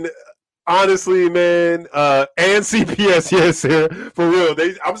mean, honestly, man, and CPS, yes, sir, for real.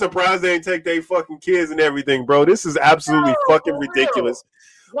 I'm surprised they didn't take their fucking kids and everything, bro. This is absolutely fucking ridiculous.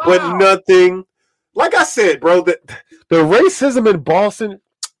 Wow. But nothing, like I said, bro. The racism in Boston.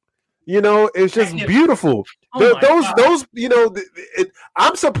 It's just beautiful. Those,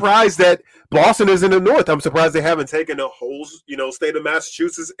 I'm surprised that Boston is in the north. I'm surprised they haven't taken the whole, state of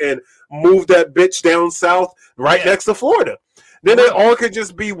Massachusetts and moved that bitch down south next to Florida. Then they all could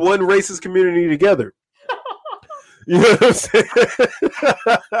just be one racist community together. You know what I'm saying?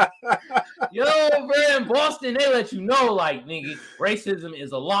 Yo, bro, in Boston, they let you know, like, nigga, racism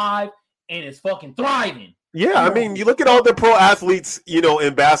is alive and it's fucking thriving. Yeah, I mean, you look at all the pro athletes,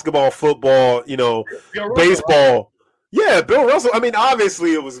 in basketball, football, Bill Russell, baseball. right? Yeah, Bill Russell. I mean,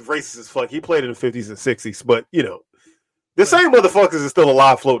 obviously it was racist as fuck. He played in the 50s and 60s, but, the same motherfuckers is still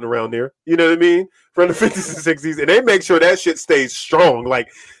alive floating around there. You know what I mean? From the 50s and 60s. And they make sure that shit stays strong. Like,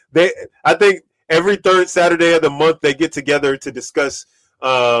 I think every third Saturday of the month they get together to discuss,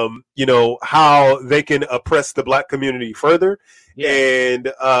 how they can oppress the black community further. Yeah.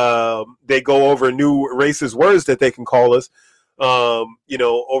 And they go over new racist words that they can call us,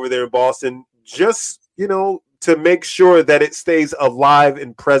 over there in Boston, just, to make sure that it stays alive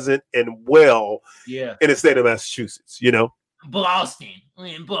and present and well in the state of Massachusetts, Boston.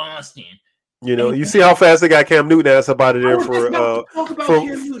 In Boston. You see how fast they got Cam Newton ass up out of there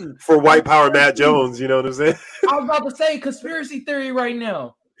for white power Matt Jones, you know what I'm saying? I was about to say conspiracy theory right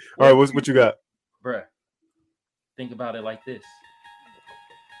now. All right, what you got? Bruh, think about it like this.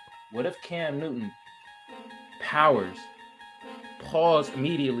 What if Cam Newton powers pause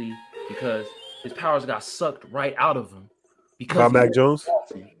immediately because his powers got sucked right out of him? Because by Mac Jones?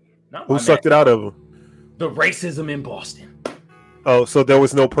 Who sucked it out of him? The racism in Boston. Oh, so there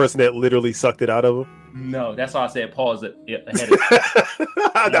was no person that literally sucked it out of him? No, that's why I said pause it ahead of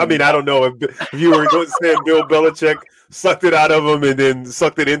I mean, I don't know if you were going to say Bill Belichick sucked it out of him and then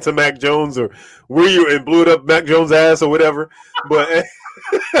sucked it into Mac Jones, or were you and blew it up Mac Jones' ass or whatever. But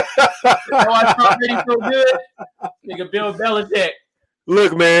I thought pretty so good. Nigga Bill Belichick.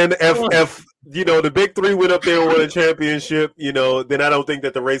 Look, man, if the big three went up there and won a championship, then I don't think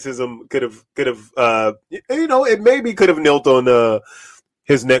that the racism could have it maybe could have knelt on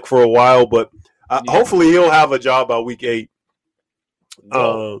his neck for a while, but hopefully he'll have a job by week 8.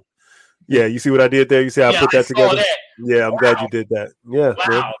 Yeah, you see what I did there? You see how I put that together? That. Yeah, I'm glad you did that. Yeah, wow.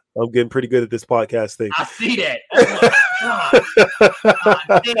 Man, I'm getting pretty good at this podcast thing. I see that. Oh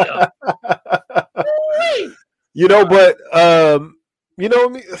my God. But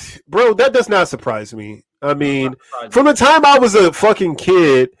bro, that does not surprise me. I mean, from the time I was a fucking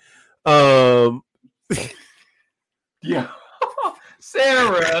kid, yeah,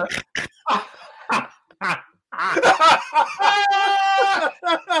 Sarah.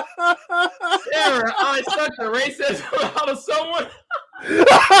 Sarah, I sucked the racism out of someone.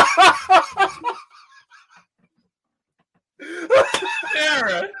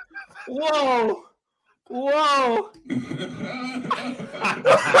 Sarah, whoa.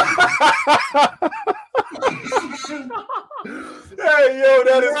 Hey, yo,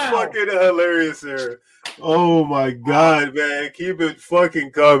 that is fucking hilarious, Sarah. Oh my God, man, keep it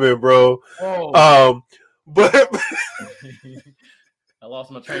fucking coming, bro. Whoa. But I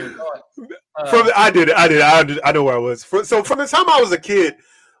lost my train of thought. I did it. I know where I was. So from the time I was a kid,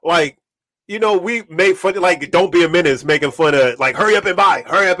 like, we made fun of, like, Don't Be a Menace, making fun of, like, hurry up and buy,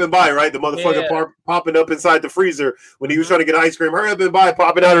 right? The motherfucker popping up inside the freezer when he was trying to get ice cream. Hurry up and buy,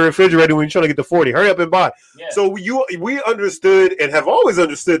 popping out of the refrigerator when he's trying to get the 40. Hurry up and buy. Yeah. So we understood and have always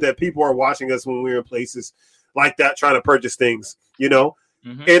understood that people are watching us when we're in places like that trying to purchase things,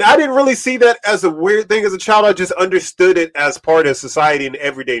 Mm-hmm. And I didn't really see that as a weird thing as a child. I just understood it as part of society and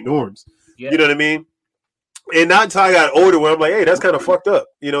everyday norms. Yeah. You know what I mean? And not until I got older where I'm like, hey, that's kind of fucked up,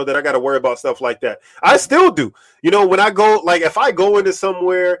 that I got to worry about stuff like that. I still do. When I go, like, if I go into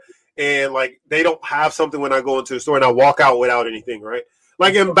somewhere and, like, they don't have something when I go into the store and I walk out without anything, right?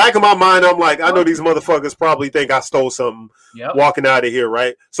 Like, in the back of my mind, I'm like, I know these motherfuckers probably think I stole something walking out of here,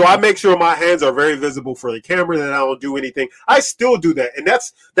 right? So I make sure my hands are very visible for the camera, that I don't do anything. I still do that. And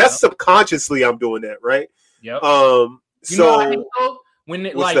that's subconsciously I'm doing that, right? Yep. So when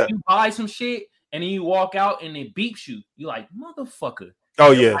you buy some shit and then you walk out and it beeps you, you like, motherfucker.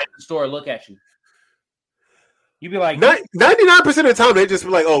 Oh, yeah. The store look at you. You be like, 99% of the time they just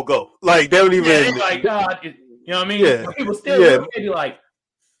be like, oh, go. Like, they don't even. Yeah, like, God, you know what I mean? Yeah. People still look at you like,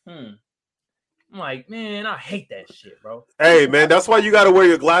 I'm like, man, I hate that shit, bro. Hey, man, that's why you got to wear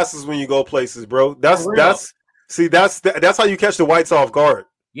your glasses when you go places, bro. That's how you catch the whites off guard.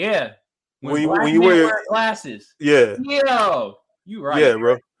 Yeah. When you wear glasses. Yeah. Yo, you right. Yeah,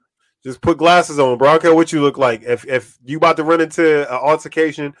 bro. Just put glasses on, bro. I don't care what you look like. If you about to run into an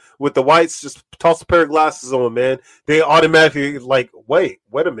altercation with the whites, just toss a pair of glasses on, man. They automatically like, wait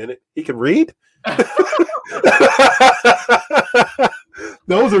a minute. He can read?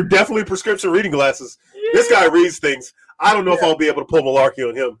 Those are definitely prescription reading glasses. Yeah. This guy reads things. I don't know if I'll be able to pull malarkey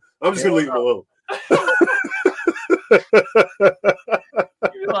on him. I'm just gonna leave him alone.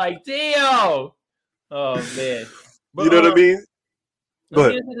 You're like, damn. Oh man. But, you know what I mean?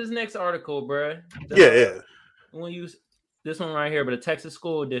 Let's get into this next article, bro. Yeah. When you this one right here, but a Texas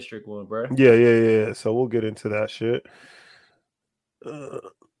school district one, bro. Yeah. So we'll get into that shit.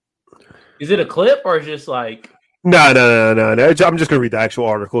 Is it a clip or just like? No. I'm just gonna read the actual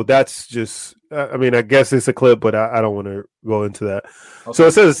article. That's just, I mean, I guess it's a clip, but I don't want to go into that. Okay. So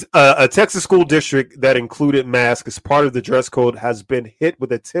it says a Texas school district that included masks as part of the dress code has been hit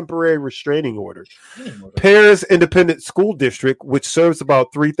with a temporary restraining order. Paris Independent School District, which serves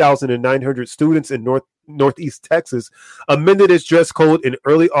about 3,900 students in Northeast Texas, amended its dress code in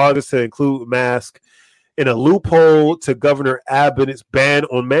early August to include masks in a loophole to Governor Abbott's ban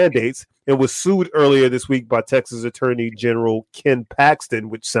on mandates, and was sued earlier this week by Texas Attorney General Ken Paxton,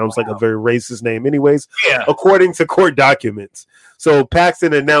 which sounds like a very racist name anyways, according to court documents. So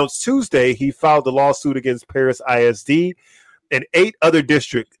Paxton announced Tuesday he filed a lawsuit against Paris ISD and 8 other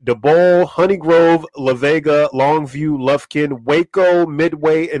districts: DeBoll, Honey Grove, La Vega, Longview, Lufkin, Waco,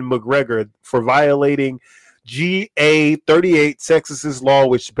 Midway, and McGregor for violating GA 38, Texas's law,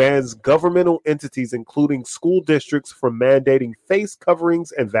 which bans governmental entities, including school districts, from mandating face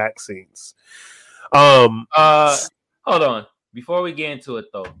coverings and vaccines. Hold on. Before we get into it,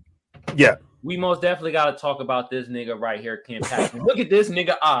 though, we most definitely got to talk about this nigga right here, Ken Paxton. Look at this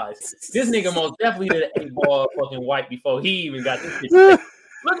nigga eyes. This nigga most definitely did an 8-ball fucking white before he even got this shit.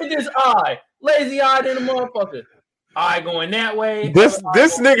 Look at this eye, lazy eyed in the motherfucker. Eye going that way. This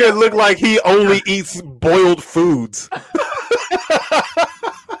nigga look like he only eats boiled foods.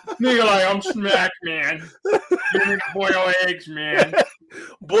 Nigga like, I'm smacked, man. Give me boiled eggs, man.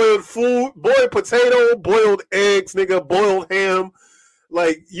 Boiled food, boiled potato, boiled eggs, nigga, boiled ham.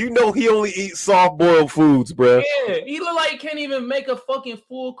 Like, you know he only eats soft boiled foods, bro. Yeah, he look like he can't even make a fucking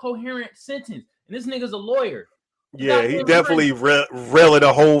full coherent sentence. And this nigga's a lawyer. Yeah, he definitely railing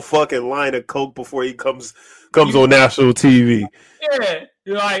a whole fucking line of coke before he comes on national TV. Yeah,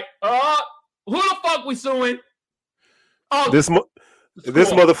 you're like, who the fuck we suing? Oh, this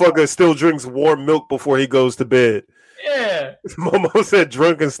motherfucker still drinks warm milk before he goes to bed. Yeah. Momo said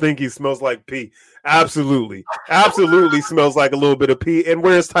drunk and stinky smells like pee. Absolutely smells like a little bit of pee, and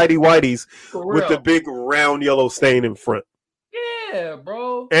wears tidy whities with the big round yellow stain in front. Yeah,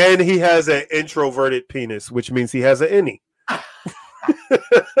 bro. And he has an introverted penis, which means he has an innie. Fuck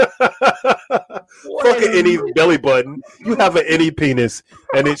an innie belly button. You have an innie penis,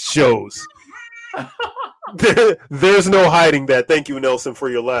 and it shows. There's no hiding that. Thank you, Nelson, for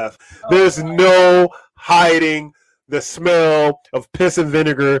your laugh. There's no hiding the smell of piss and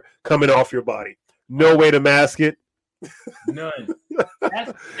vinegar coming off your body. No way to mask it. None.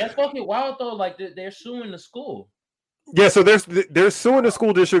 That's fucking wild, though. Like, they're suing the school. Yeah, so they're suing the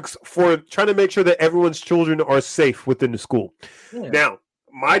school districts for trying to make sure that everyone's children are safe within the school. Yeah. Now,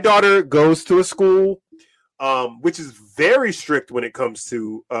 my daughter goes to a school which is very strict when it comes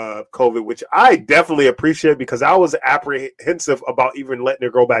to COVID, which I definitely appreciate because I was apprehensive about even letting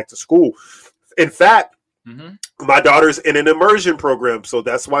her go back to school. In fact, my daughter's in an immersion program, so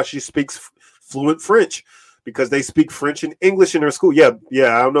that's why she speaks fluent French. Because they speak French and English in her school. Yeah.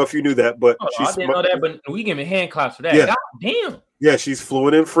 I don't know if you knew that, but I didn't know that. But we give me hand claps for that. Yeah. God damn. Yeah, she's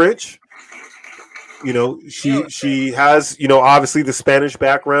fluent in French. You know, she has, you know, obviously the Spanish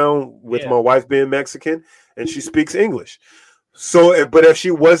background with my wife being Mexican, and she speaks English. So, but if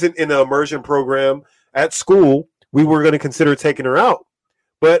she wasn't in the immersion program at school, we were going to consider taking her out.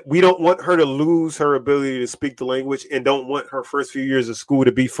 But we don't want her to lose her ability to speak the language, and don't want her first few years of school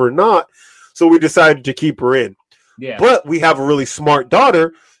to be for naught. So we decided to keep her in. Yeah. But we have a really smart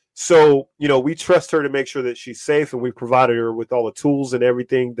daughter. So, you know, we trust her to make sure that she's safe, and we provided her with all the tools and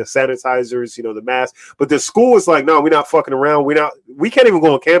everything, the sanitizers, you know, the mask. But the school is like, no, we're not fucking around. We can't even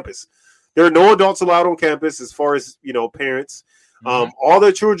go on campus. There are no adults allowed on campus as far as, you know, parents. All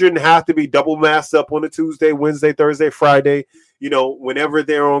the children have to be double masked up on a Tuesday, Wednesday, Thursday, Friday, you know, whenever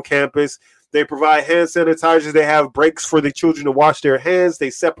they're on campus. They provide hand sanitizers. They have breaks for the children to wash their hands. They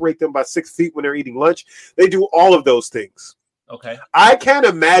separate them by 6 feet when they're eating lunch. They do all of those things. Okay. I can't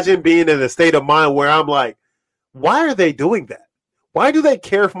imagine being in a state of mind where I'm like, why are they doing that? Why do they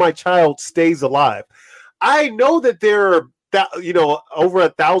care if my child stays alive? I know that there are, you know, over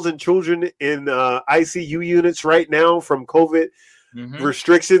 1,000 children in ICU units right now from COVID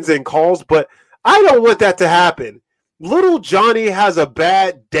restrictions and calls, but I don't want that to happen. Little Johnny has a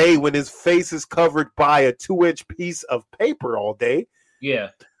bad day when his face is covered by a 2-inch piece of paper all day. Yeah.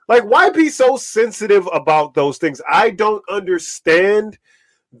 Like, why be so sensitive about those things? I don't understand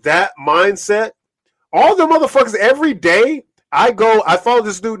that mindset. All the motherfuckers every day, I follow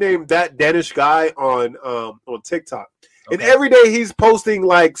this dude named That Danish Guy on TikTok. Okay. And every day he's posting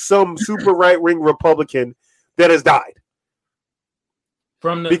like some super right-wing Republican that has died.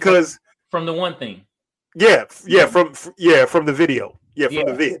 From the one thing. Yeah, from the video. Yeah, from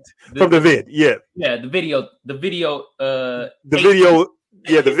the vid. From the vid. Yeah. Yeah, the video the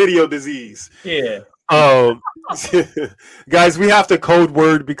video disease. Yeah. Guys, we have to code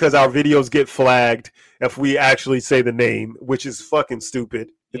word because our videos get flagged if we actually say the name, which is fucking stupid.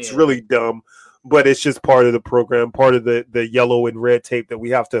 It's really dumb, but it's just part of the program, part of the yellow and red tape that we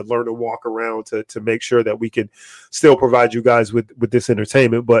have to learn to walk around to make sure that we can still provide you guys with this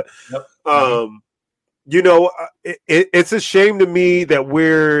entertainment. But you know, it's a shame to me that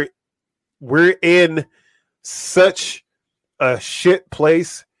we're in such a shit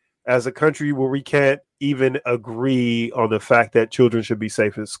place as a country where we can't even agree on the fact that children should be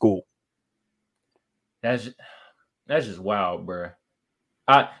safe in school. That's just wild, bro.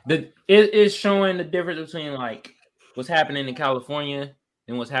 It is showing the difference between like what's happening in California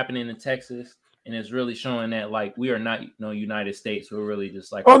and what's happening in Texas, and it's really showing that like we are not United States. We're really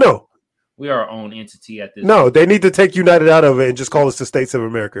just like we are our own entity at this. No, they need to take United out of it and just call us the States of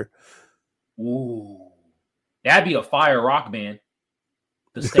America. Ooh, that'd be a fire rock band.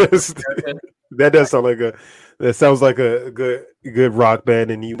 The States of America. That sounds like a good rock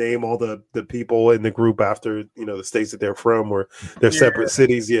band, and you name all the people in the group after the states that they're from or their separate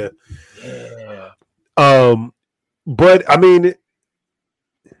cities. Yeah. But I mean,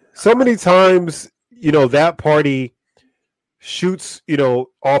 so many times that party shoots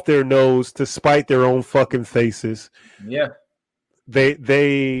off their nose to spite their own fucking faces. Yeah.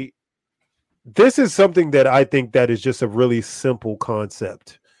 This is something that I think that is just a really simple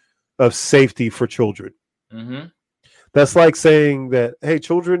concept of safety for children. Mm-hmm. That's like saying that, hey,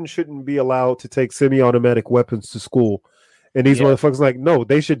 children shouldn't be allowed to take semi-automatic weapons to school. And these motherfuckers like, no,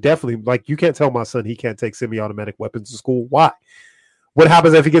 they should definitely, like, you can't tell my son he can't take semi-automatic weapons to school. Why? What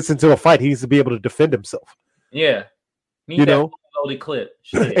happens if he gets into a fight? He needs to be able to defend himself. Yeah. Loaded clip.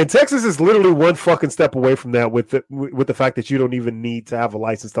 And Texas is literally one fucking step away from that with the fact that you don't even need to have a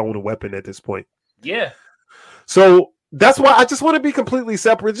license to own a weapon at this point. Yeah. So that's why I just want to be completely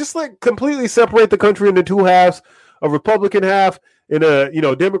separate. Just like completely separate the country into two halves, a Republican half and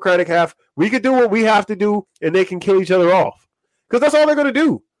a Democratic half. We could do what we have to do, and they can kill each other off because that's all they're gonna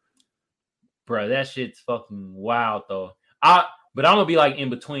do. Bro, that shit's fucking wild though. But I'm gonna be like in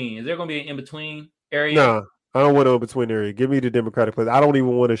between. Is there gonna be an in between area? Nah, I don't want an in between area. Give me the Democratic place. I don't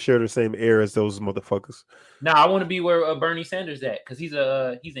even want to share the same air as those motherfuckers. Nah, I want to be where Bernie Sanders at because he's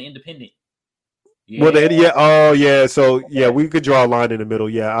an independent. Yeah. So we could draw a line in the middle.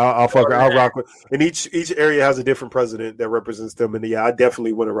 Yeah, I'll rock with. And each area has a different president that represents them. And I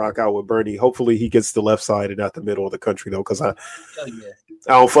definitely want to rock out with Bernie. Hopefully, he gets the left side and not the middle of the country though, because I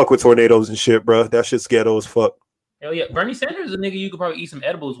don't fuck with tornadoes and shit, bro. That shit's ghetto as fuck. Hell yeah, Bernie Sanders is a nigga you could probably eat some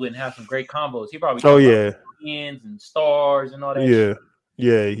edibles with and have some great combos. He probably ends and stars and all that.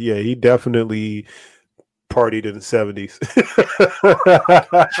 Yeah. He definitely partied in the 70s.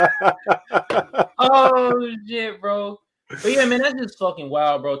 Oh shit, bro. But yeah, man, that's just fucking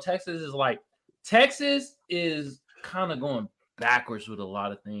wild, bro. Texas is kind of going backwards with a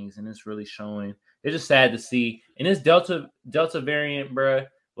lot of things, and it's really showing. It's just sad to see. And this Delta variant, bro,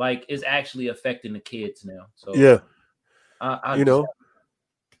 like is actually affecting the kids now. So yeah, I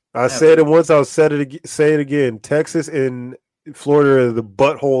said it once. I'll say it again. Texas and Florida are the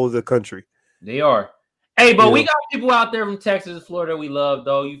butthole of the country. They are. Hey, but we got people out there from Texas and Florida we love,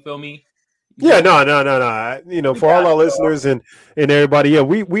 though. You feel me? Yeah, no. For all our listeners and everybody,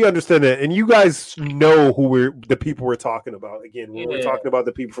 we understand that, and you guys know the people we're talking about. Again, when we're talking about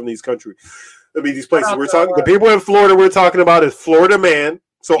the people from these countries, these places. We're talking the people in Florida. We're talking about is Florida Man.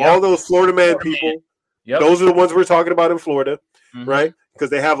 So all those Florida Man people, those are the ones we're talking about in Florida, right? Because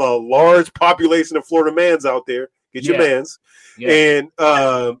they have a large population of Florida Mans out there. Get your mans, and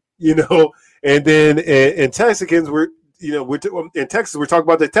and then in Texicans, in Texas, we're talking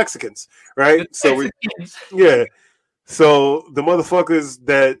about the Texicans, right? So so the motherfuckers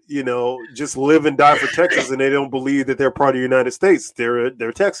that just live and die for Texas, and they don't believe that they're part of the United States. They're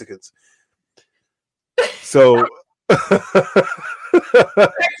Texicans. So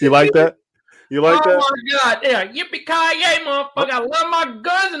you like that? You like that? Oh my god! Yeah, yippee-ki-yay, motherfucker! I love my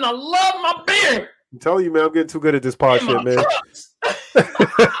guns and I love my beer. I'm telling you, man, I'm getting too good at this pod shit, man.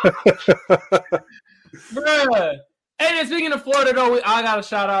 Bruh. Hey, then speaking of Florida, though, I got to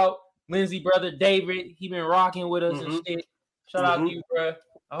shout out Lindsay, brother David. He been rocking with us and shit. Shout out to you, bruh.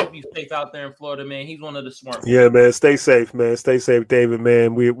 I hope you're safe out there in Florida, man. He's one of the smart ones. Yeah, man. Stay safe, man. Stay safe, David,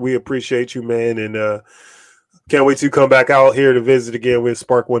 man. We appreciate you, man. And can't wait to come back out here to visit again. We'll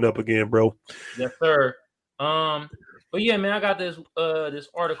spark one up again, bro. Yes, sir. But yeah, man, I got this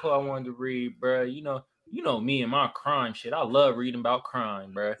article I wanted to read, bro. You know me and my crime shit. I love reading about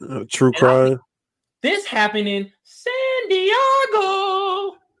crime, bro. True crime. This happened in San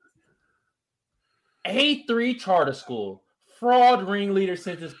Diego. A3 charter school. Fraud ringleader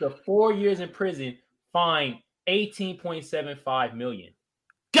sentenced to 4 years in prison, fined $18.75 million.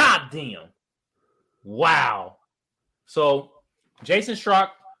 God damn. Wow. So Jason Schrock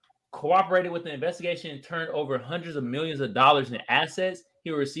cooperated with the investigation and turned over hundreds of millions of dollars in assets. He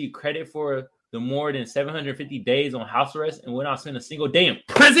will receive credit for the more than 750 days on house arrest and will not spend a single day in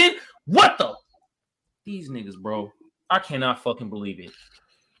prison. What the? These niggas, bro. I cannot fucking believe it.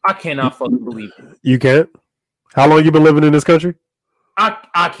 I cannot fucking believe it. You can't? How long you been living in this country?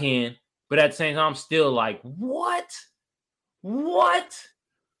 I can, but at the same time, I'm still like, what? What?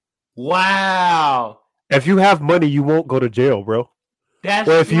 Wow. If you have money, you won't go to jail, bro. That's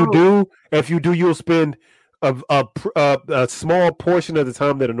Or if true. you do, you'll spend a small portion of the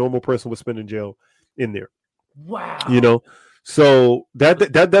time that a normal person would spend in jail in there. Wow. You know, so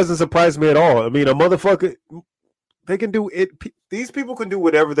that doesn't surprise me at all. I mean, a motherfucker, they can do it. These people can do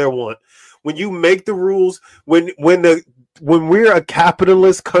whatever they want. When you make the rules, when we're a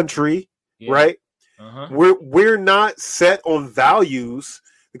capitalist country, Yeah. right? Uh-huh. We're not set on values.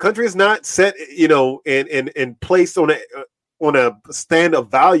 The country is not set, you know, and placed on a stand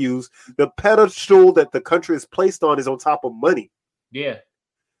of values. The pedestal that the country is placed on is on top of money. Yeah.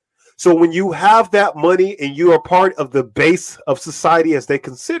 So when you have that money and you are part of the base of society as they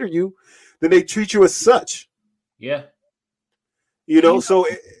consider you, then they treat you as such. Yeah. You know, so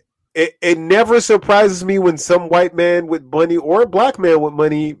it never surprises me when some white man with money or a black man with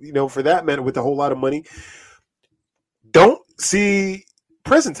money, you know, for that matter, with a whole lot of money, don't see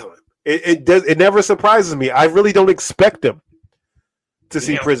prison time. It never surprises me. I really don't expect them to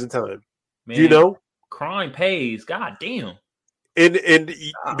see prison time. Man, You know? crime pays. God damn. And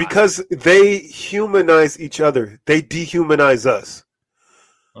because they humanize each other, they dehumanize us.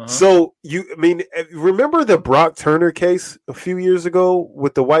 Uh-huh. So remember the Brock Turner case a few years ago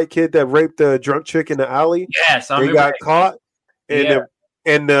with the white kid that raped the drunk chick in the alley? Yes, I They remember got that. caught, and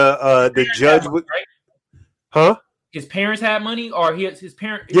Yeah. the judge would, Right? huh? His parents had money, or his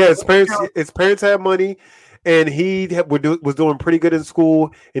parents? Yeah, his parents had money, and was doing pretty good in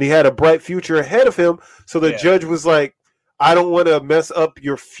school, and he had a bright future ahead of him. So the judge was like, "I don't want to mess up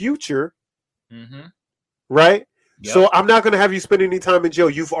your future, Mm-hmm. right? Yep. So I'm not going to have you spend any time in jail.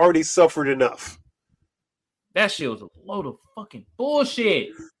 You've already suffered enough." That shit was a load of fucking bullshit.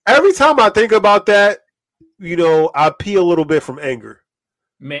 Every time I think about that, you know, I pee a little bit from anger.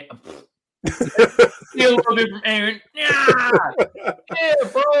 Man, still a little bit from Aaron. Yeah,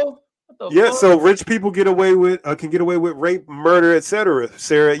 bro. What the Yeah, fuck? so rich people can get away with rape, murder, etc.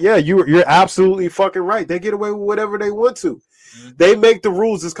 Sarah, yeah, you're absolutely fucking right. They get away with whatever they want to. Mm-hmm. They make the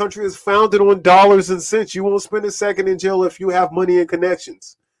rules. This country is founded on dollars and cents. You won't spend a second in jail if you have money and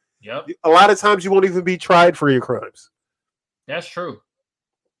connections. Yep, A lot of times you won't even be tried for your crimes. that's true.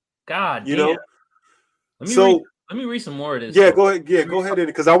 God, You damn. know. Let me read some more of this. Yeah, bro. go ahead. Yeah, go ahead,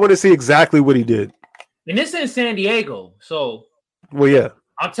 because I want to see exactly what he did. And this is in San Diego, so Well, yeah.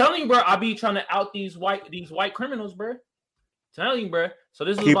 I'm telling you, bro. I be trying to out these white criminals, bro. Telling you, bro. So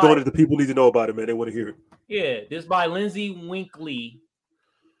this is Keep by, doing it. The people need to know about it, man. They want to hear it. yeah, this by Lindsay Winkley,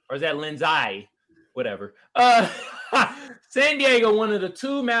 or is that Lindsay? Whatever. San Diego, one of the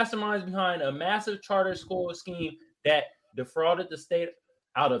two masterminds behind a massive charter school scheme that defrauded the state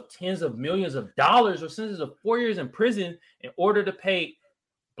out of tens of millions of dollars, or sentences of 4 years in prison in order to pay.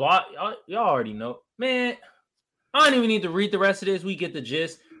 Y'all already know, man. I don't even need to read the rest of this. We get the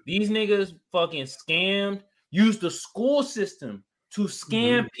gist. These niggas fucking scammed, used the school system to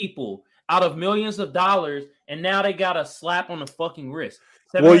scam people out of millions of dollars, and now they got a slap on the fucking wrist.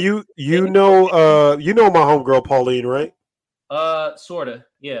 Well, you know my homegirl Pauline, right? Sorta,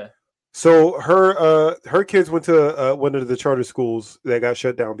 yeah. So her kids went to one of the charter schools that got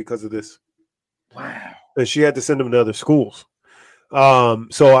shut down because of this. Wow. And she had to send them to other schools.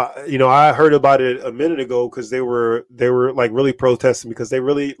 So I heard about it a minute ago because they were like really protesting because they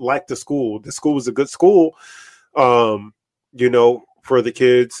really liked the school. The school was a good school, you know, for the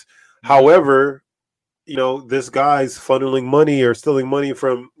kids. However, you know, this guy's funneling money or stealing money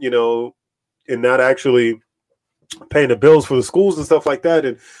from, you know, and not actually paying the bills for the schools and stuff like that.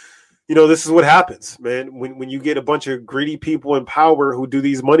 And, you know, this is what happens, man, when you get a bunch of greedy people in power who do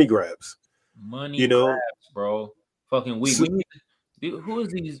these money grabs. Money, you know, grabs, bro. Fucking we need. Who is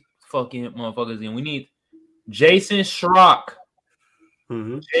these fucking motherfuckers in? We need Jason Schrock.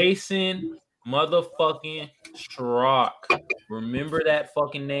 Mm-hmm. Jason motherfucking Schrock. Remember that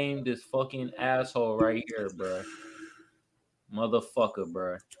fucking name? This fucking asshole right here, bro. Motherfucker,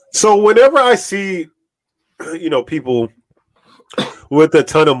 bro. So whenever I see, you know, people with a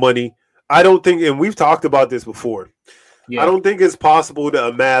ton of money, I don't think, and we've talked about this before. Yeah. I don't think it's possible to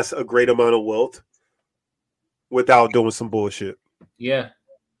amass a great amount of wealth without doing some bullshit. Yeah.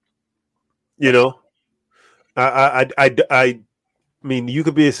 You know, I mean, you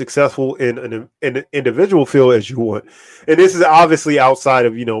could be as successful in an individual field as you want, and this is obviously outside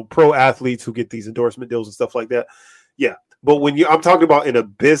of pro athletes who get these endorsement deals and stuff like that. Yeah, but when I'm talking about in a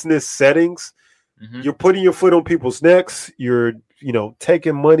business settings, you're putting your foot on people's necks. You're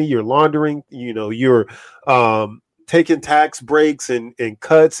taking money. You're laundering. You're taking tax breaks and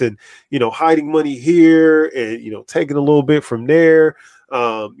cuts, and hiding money here, and taking a little bit from there.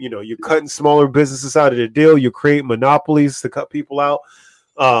 You're cutting smaller businesses out of the deal. You create monopolies to cut people out.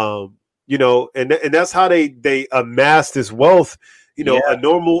 And that's how they amass this wealth.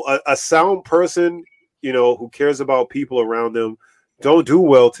 A sound person, who cares about people around them, don't do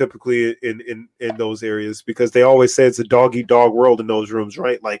well typically in those areas, because they always say it's a dog eat dog world in those rooms,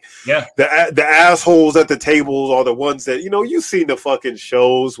 right? Like, yeah, the assholes at the tables are the ones that you've seen the fucking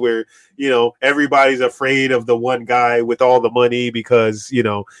shows where everybody's afraid of the one guy with all the money because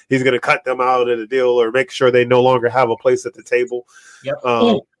he's gonna cut them out of the deal or make sure they no longer have a place at the table. Yep.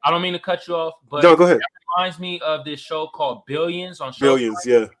 I don't mean to cut you off, but no, go ahead. That reminds me of this show called Billions on Showtime. Billions,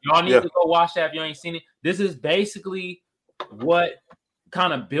 yeah. Y'all need to go watch that if you ain't seen it. This is basically what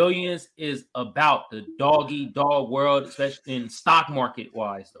kind of Billions is about, the dog world, especially in stock market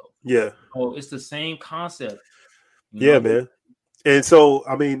wise though. Yeah. So it's the same concept. Yeah, man. And so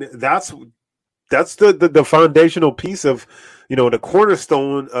I mean that's the foundational piece of the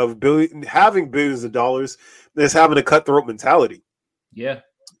cornerstone of having billions of dollars is having a cutthroat mentality. Yeah.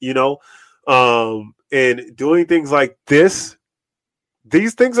 And doing things like this,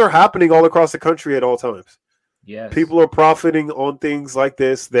 these things are happening all across the country at all times. Yeah, people are profiting on things like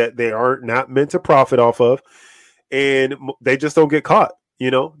this that they are not meant to profit off of, and they just don't get caught.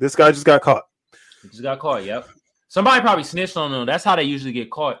 This guy just got caught. He just got caught. Yep. Somebody probably snitched on him. That's how they usually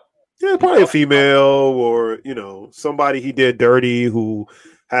get caught. Yeah, probably a female or somebody he did dirty who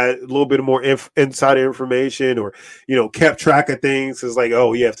had a little bit more insider information or kept track of things. It's like,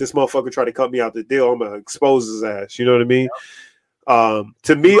 oh yeah, if this motherfucker tried to cut me out the deal, I'm gonna expose his ass. You know what I mean? Yep.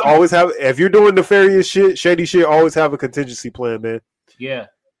 To me, always have, if you're doing nefarious shit, shady shit, always have a contingency plan, man. Yeah.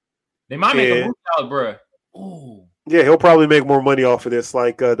 They might make a move out, bro. Ooh. Yeah, he'll probably make more money off of this,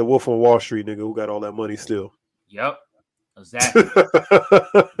 like the Wolf on Wall Street nigga who got all that money still. Yep. Exactly.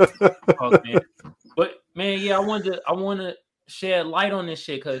 Man. But man, yeah, I want to shed light on this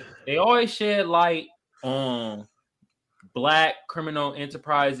shit because they always shed light on black criminal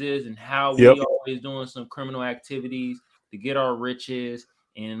enterprises and how we always doing some criminal activities to get our riches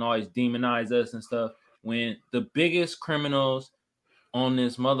and always demonize us and stuff, when the biggest criminals on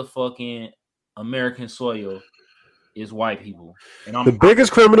this motherfucking American soil is white people. And the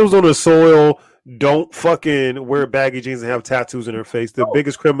biggest criminals on the soil don't fucking wear baggy jeans and have tattoos in their face. The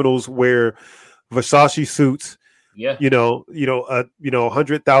biggest criminals wear Versace suits,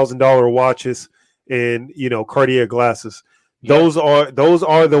 $100,000 watches and Cartier glasses. Those are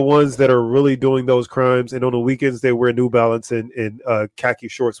the ones that are really doing those crimes, and on the weekends they wear New Balance and khaki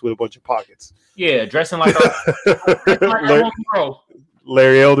shorts with a bunch of pockets. Yeah, dressing like homie Rowe.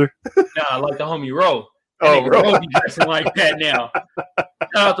 Larry Elder. Nah, like the homie Rowe. Rowe be dressing like that now.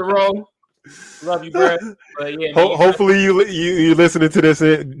 Shout out to Rowe. Love you, bro. But yeah, hopefully you listening to this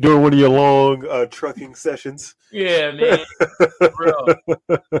during one of your long trucking sessions. Yeah, man. Bro.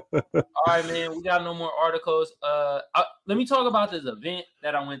 All right, man. We got no more articles. Let me talk about this event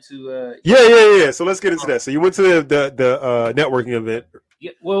that I went to. Yeah. So let's get into that. So you went to the networking event.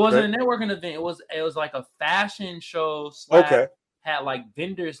 Yeah. Well, it wasn't a networking event. It was like a fashion show. Okay. Had like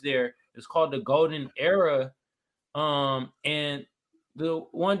vendors there. It's called the Golden Era. And the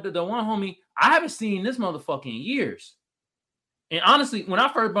one homie, I haven't seen this motherfucker in years. And honestly, when I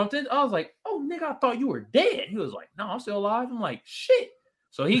first bumped in, I was like, oh, nigga, I thought you were dead. He was like, no, I'm still alive. I'm like, shit.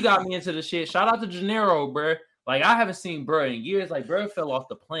 So he got me into the shit. Shout out to Gennaro, bro. Like, I haven't seen bro in years. Like, bro fell off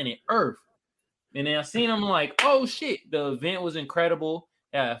the planet Earth. And then I seen him like, oh, shit. The event was incredible.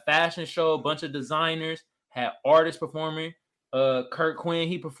 Had a fashion show, a bunch of designers, had artists performing. Kurt Quinn,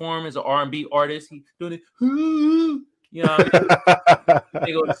 he performed as an R&B artist. He doing it. You know what I mean?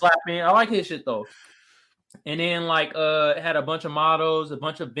 They go slapping. I like his shit though. And then like had a bunch of models, a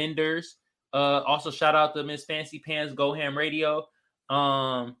bunch of vendors. Also shout out to Miss Fancy Pants Go Ham Radio.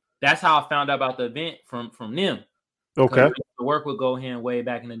 That's how I found out about the event from them. Okay. I used to work with Go Ham way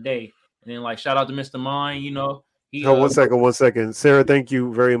back in the day. And then like shout out to Mr. Mine, one second. Sarah, thank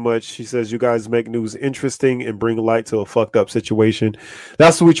you very much. She says you guys make news interesting and bring light to a fucked up situation.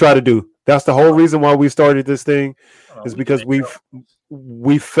 That's what we try to do. That's the whole reason why we started this thing, is because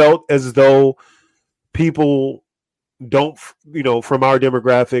we felt as though people don't, from our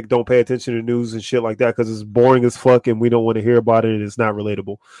demographic, don't pay attention to news and shit like that because it's boring as fuck and we don't want to hear about it and it's not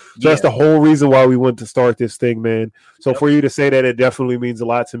relatable. So that's the whole reason why we wanted to start this thing, man. So for you to say that, it definitely means a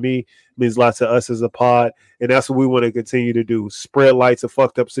lot to me. It means a lot to us as a pod, and that's what we want to continue to do: spread lights of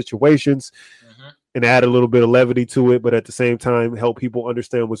fucked up situations and add a little bit of levity to it, but at the same time help people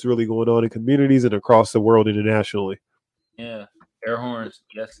understand what's really going on in communities and across the world internationally. Yeah, air horns.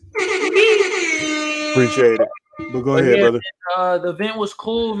 Yes, appreciate it. But go ahead, brother. The event was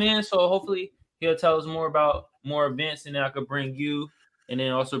cool, man. So hopefully he'll tell us more about more events, and then I could bring you, and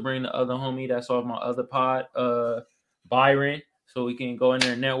then also bring the other homie that's on my other pod, Byron, so we can go in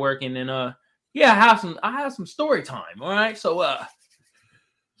there and network. And then I have some story time. All right. So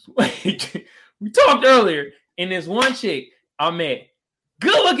we talked earlier, and this one chick I met,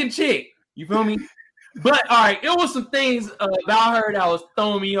 good looking chick. You feel me? But all right, it was some things about her that was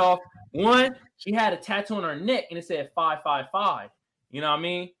throwing me off. One, she had a tattoo on her neck and it said 555. You know what I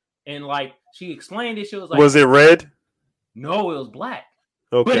mean? And like she explained it, she was like, "Was it red?" No, it was black.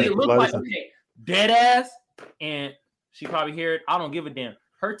 Okay, but it looked like dead ass. And she probably hear it. I don't give a damn.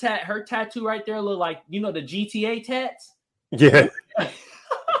 Her tattoo right there look like the GTA tats. Yeah.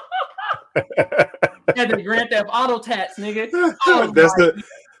 Yeah, the Grand Theft Auto tats, nigga.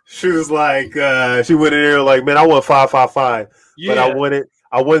 She was like, she went in there like, man, I want 555, but I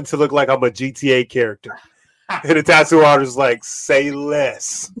wanted to look like I'm a GTA character. And the tattoo artist was like, say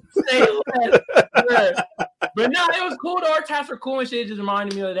less. Say less. Yeah. But no, it was cool. Our tats were cool and shit. It just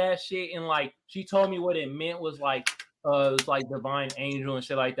reminded me of that shit. And like, she told me what it meant was like, it was like divine angel and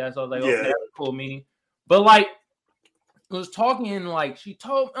shit like that. So I was like, okay, that's a cool meaning. But like, I was talking and like, she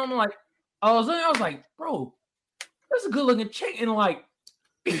told, I'm like, I was like, bro, that's a good looking chick. And like,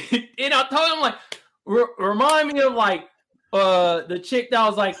 and I told him like, remind me of like the chick that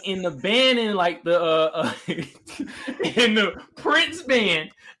was like in the band and like the in the Prince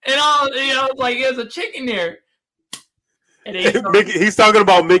band, and I was like, there's a chick in there. And he's talking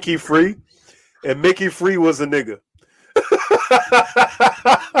about Mickey Free, and Mickey Free was a nigga.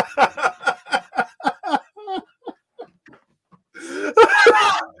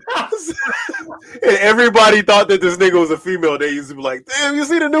 And everybody thought that this nigga was a female. They used to be like, damn, you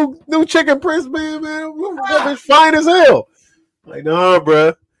see the new chicken Prince man? That bitch fine as hell. Like, nah,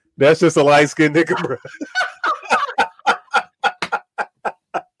 bro. That's just a light-skinned nigga, bro.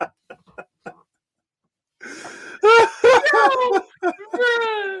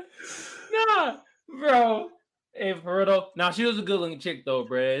 Nah, bro. Hey, for real though. Nah, she was a good-looking chick though,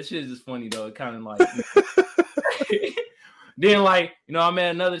 bro. This shit is just funny though. It kind of like... Then, like, I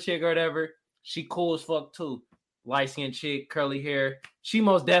met another chick or whatever. She cool as fuck, too. Light-skinned chick, curly hair. She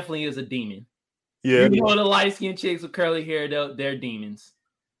most definitely is a demon. Yeah. The light-skinned chicks with curly hair, they're demons.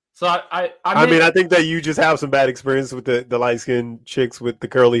 So, I think that you just have some bad experience with the light-skinned chicks with the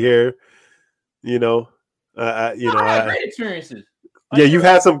curly hair. I had great experiences. Yeah, you've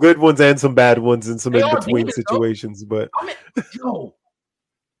had some good ones and some bad ones and some in-between situations. But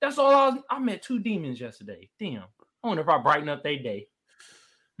that's all I met 2 demons yesterday. Damn. I wonder if I brighten up their day.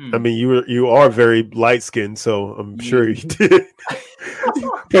 I mean, you are very light skinned, so I'm sure you did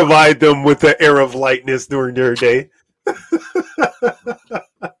provide them with the air of lightness during their day.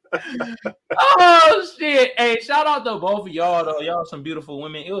 Oh shit! Hey, shout out to both of y'all though. Y'all some beautiful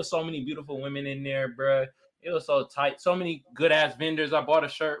women. It was so many beautiful women in there, bruh. It was so tight. So many good ass vendors. I bought a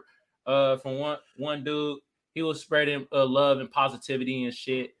shirt from one dude. He was spreading love and positivity and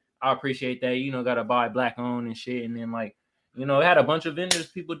shit. I appreciate that. Got to buy black owned and shit. And then, like, it had a bunch of vendors,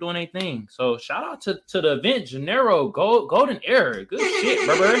 people doing their thing. So, shout out to the event, Gennaro, Golden Era. Good shit,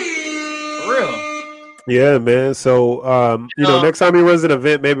 brother. For real. Yeah, man. So, next time he runs an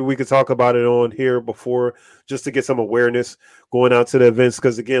event, maybe we could talk about it on here before, just to get some awareness going out to the events.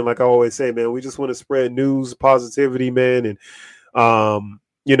 Because, again, like I always say, man, we just want to spread news, positivity, man. And,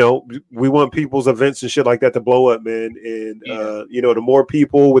 we want people's events and shit like that to blow up, man. And, the more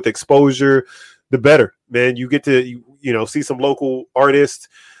people with exposure, the better, man. You get to, see some local artists,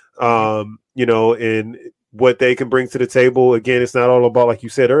 and what they can bring to the table. Again, it's not all about, like you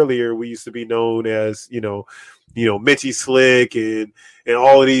said earlier, we used to be known as, Mitchie Slick and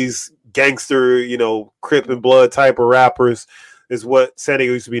all of these gangster, Crip and Blood type of rappers is what San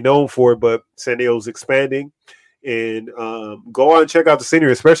Diego used to be known for. But San Diego's expanding. And go on and check out the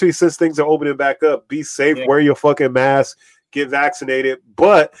scenery, especially since things are opening back up. Be safe, wear your fucking mask, get vaccinated,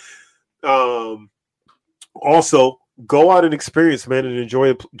 but also go out and experience, man, and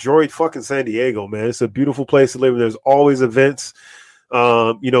enjoy fucking San Diego, man. It's a beautiful place to live, and there's always events.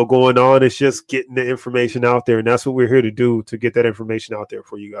 going on. It's just getting the information out there, and that's what we're here to do, to get that information out there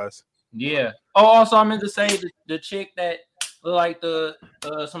for you guys. Yeah. Oh, also, I meant to say the chick that looked like the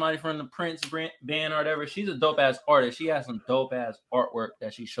somebody from the Prince band or whatever. She's a dope ass artist. She has some dope ass artwork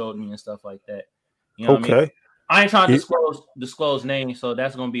that she showed me and stuff like that. You know what I mean? I ain't trying to disclose names, so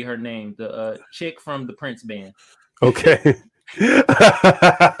that's gonna be her name. The chick from the Prince band. Okay. And no,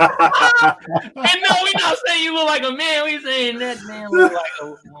 we not saying you look like a man. We saying that man look like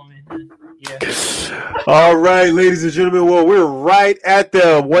a woman. Yeah. All right, ladies and gentlemen. Well, we're right at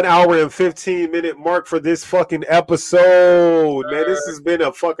the 1 hour and 15-minute mark for this fucking episode. Man, this has been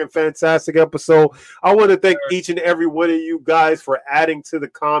a fucking fantastic episode. I want to thank each and every one of you guys for adding to the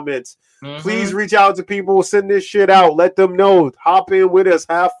comments. Mm-hmm. Please reach out to people, send this shit out, let them know, hop in with us,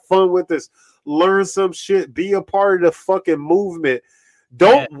 have fun with us. Learn some shit. Be a part of the fucking movement.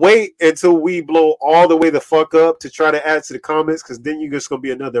 Don't wait until we blow all the way the fuck up to try to add to the comments, because then you're just going to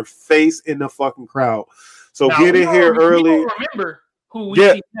be another face in the fucking crowd. So get in here early. Remember who we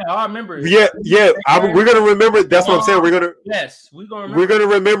see now. I remember. Yeah. We're going to remember. That's what I'm saying. We're going to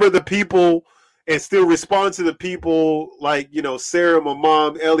remember the people and still respond to the people like, Sarah, my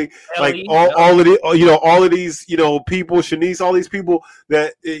mom, Ellie, like all of these, people, Shanice, all these people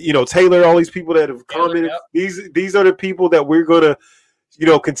that, Taylor, all these people that have commented. These are the people that we're going to,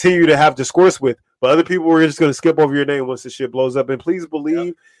 continue to have discourse with. But other people, we're just going to skip over your name once the shit blows up. And please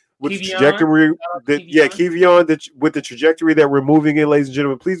believe with the trajectory Kevion, with the trajectory that we're moving in, ladies and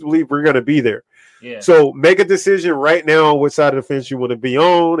gentlemen, please believe we're going to be there. Yeah. So make a decision right now on which side of the fence you want to be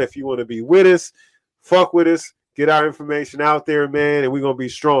on. If you want to be with us, fuck with us, get our information out there, man, and we're going to be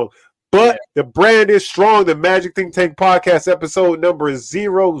strong. But the brand is strong. The Magic Think Tank podcast episode number is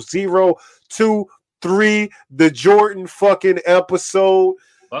 0023, the Jordan fucking episode.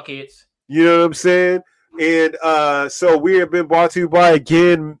 Buckets. You know what I'm saying? And so we have been brought to you by,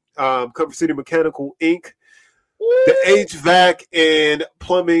 again, Comfort City Mechanical Inc., the HVAC and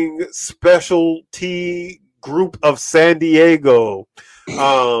Plumbing Specialty Group of San Diego.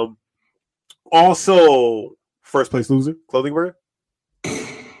 Also, First Place Loser Clothing Brand.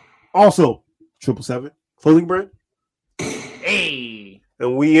 Also, 777 Clothing Brand. Hey.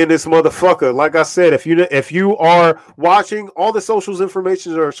 And we in this motherfucker. Like I said, if you are watching, all the socials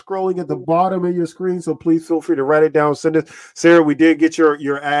information are scrolling at the bottom of your screen. So please feel free to write it down. Send it. Sarah, we did get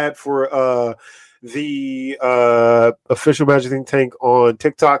your ad for the official Magic Think Tank on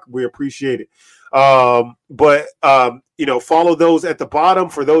TikTok. We appreciate it. But follow those at the bottom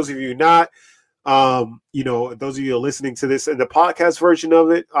for those of you not. Those of you listening to this in the podcast version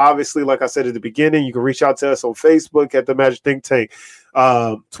of it, obviously, like I said at the beginning, you can reach out to us on Facebook at the Magic Think Tank,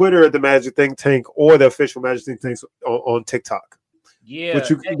 Twitter at the Magic Think Tank, or the official Magic Think Tanks on TikTok. Yeah.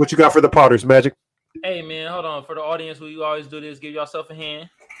 What you got for the Potters, Magic? Hey man, hold on. For the audience, will you always do this? Give yourself a hand.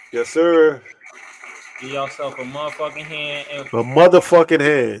 Yes, sir. Give yourself a motherfucking hand. A motherfucking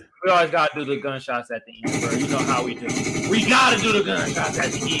hand. We always gotta do the gunshots at the end, bro. You know how we do. We gotta do the gunshots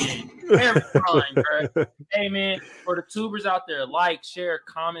at the end. Every time, bro. Hey man, for the tubers out there, like, share,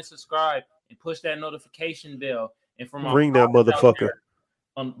 comment, subscribe, and push that notification bell. And from ring that motherfucker.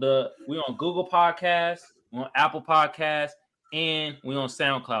 We on Google Podcasts, we on Apple Podcasts, and we on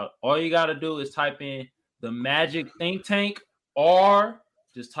SoundCloud. All you gotta do is type in the Magic Think Tank, or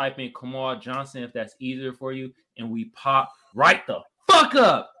just type in Kamar Johnson if that's easier for you, and we pop right the fuck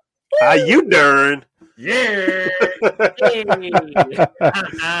up. How you doing? Yeah. Hey.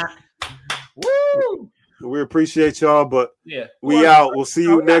 Woo. We appreciate y'all, but yeah, we out. We'll see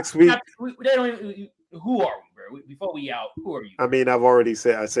you next week. Who are we, bro? Before we out, who are you? I mean, I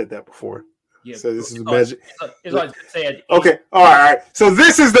said that before. Yeah, so this is Magic. It's like say okay, all right. So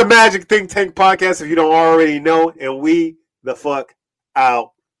this is the Magic Think Tank podcast. If you don't already know, and we the fuck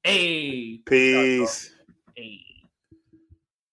out. Hey, peace. Hey.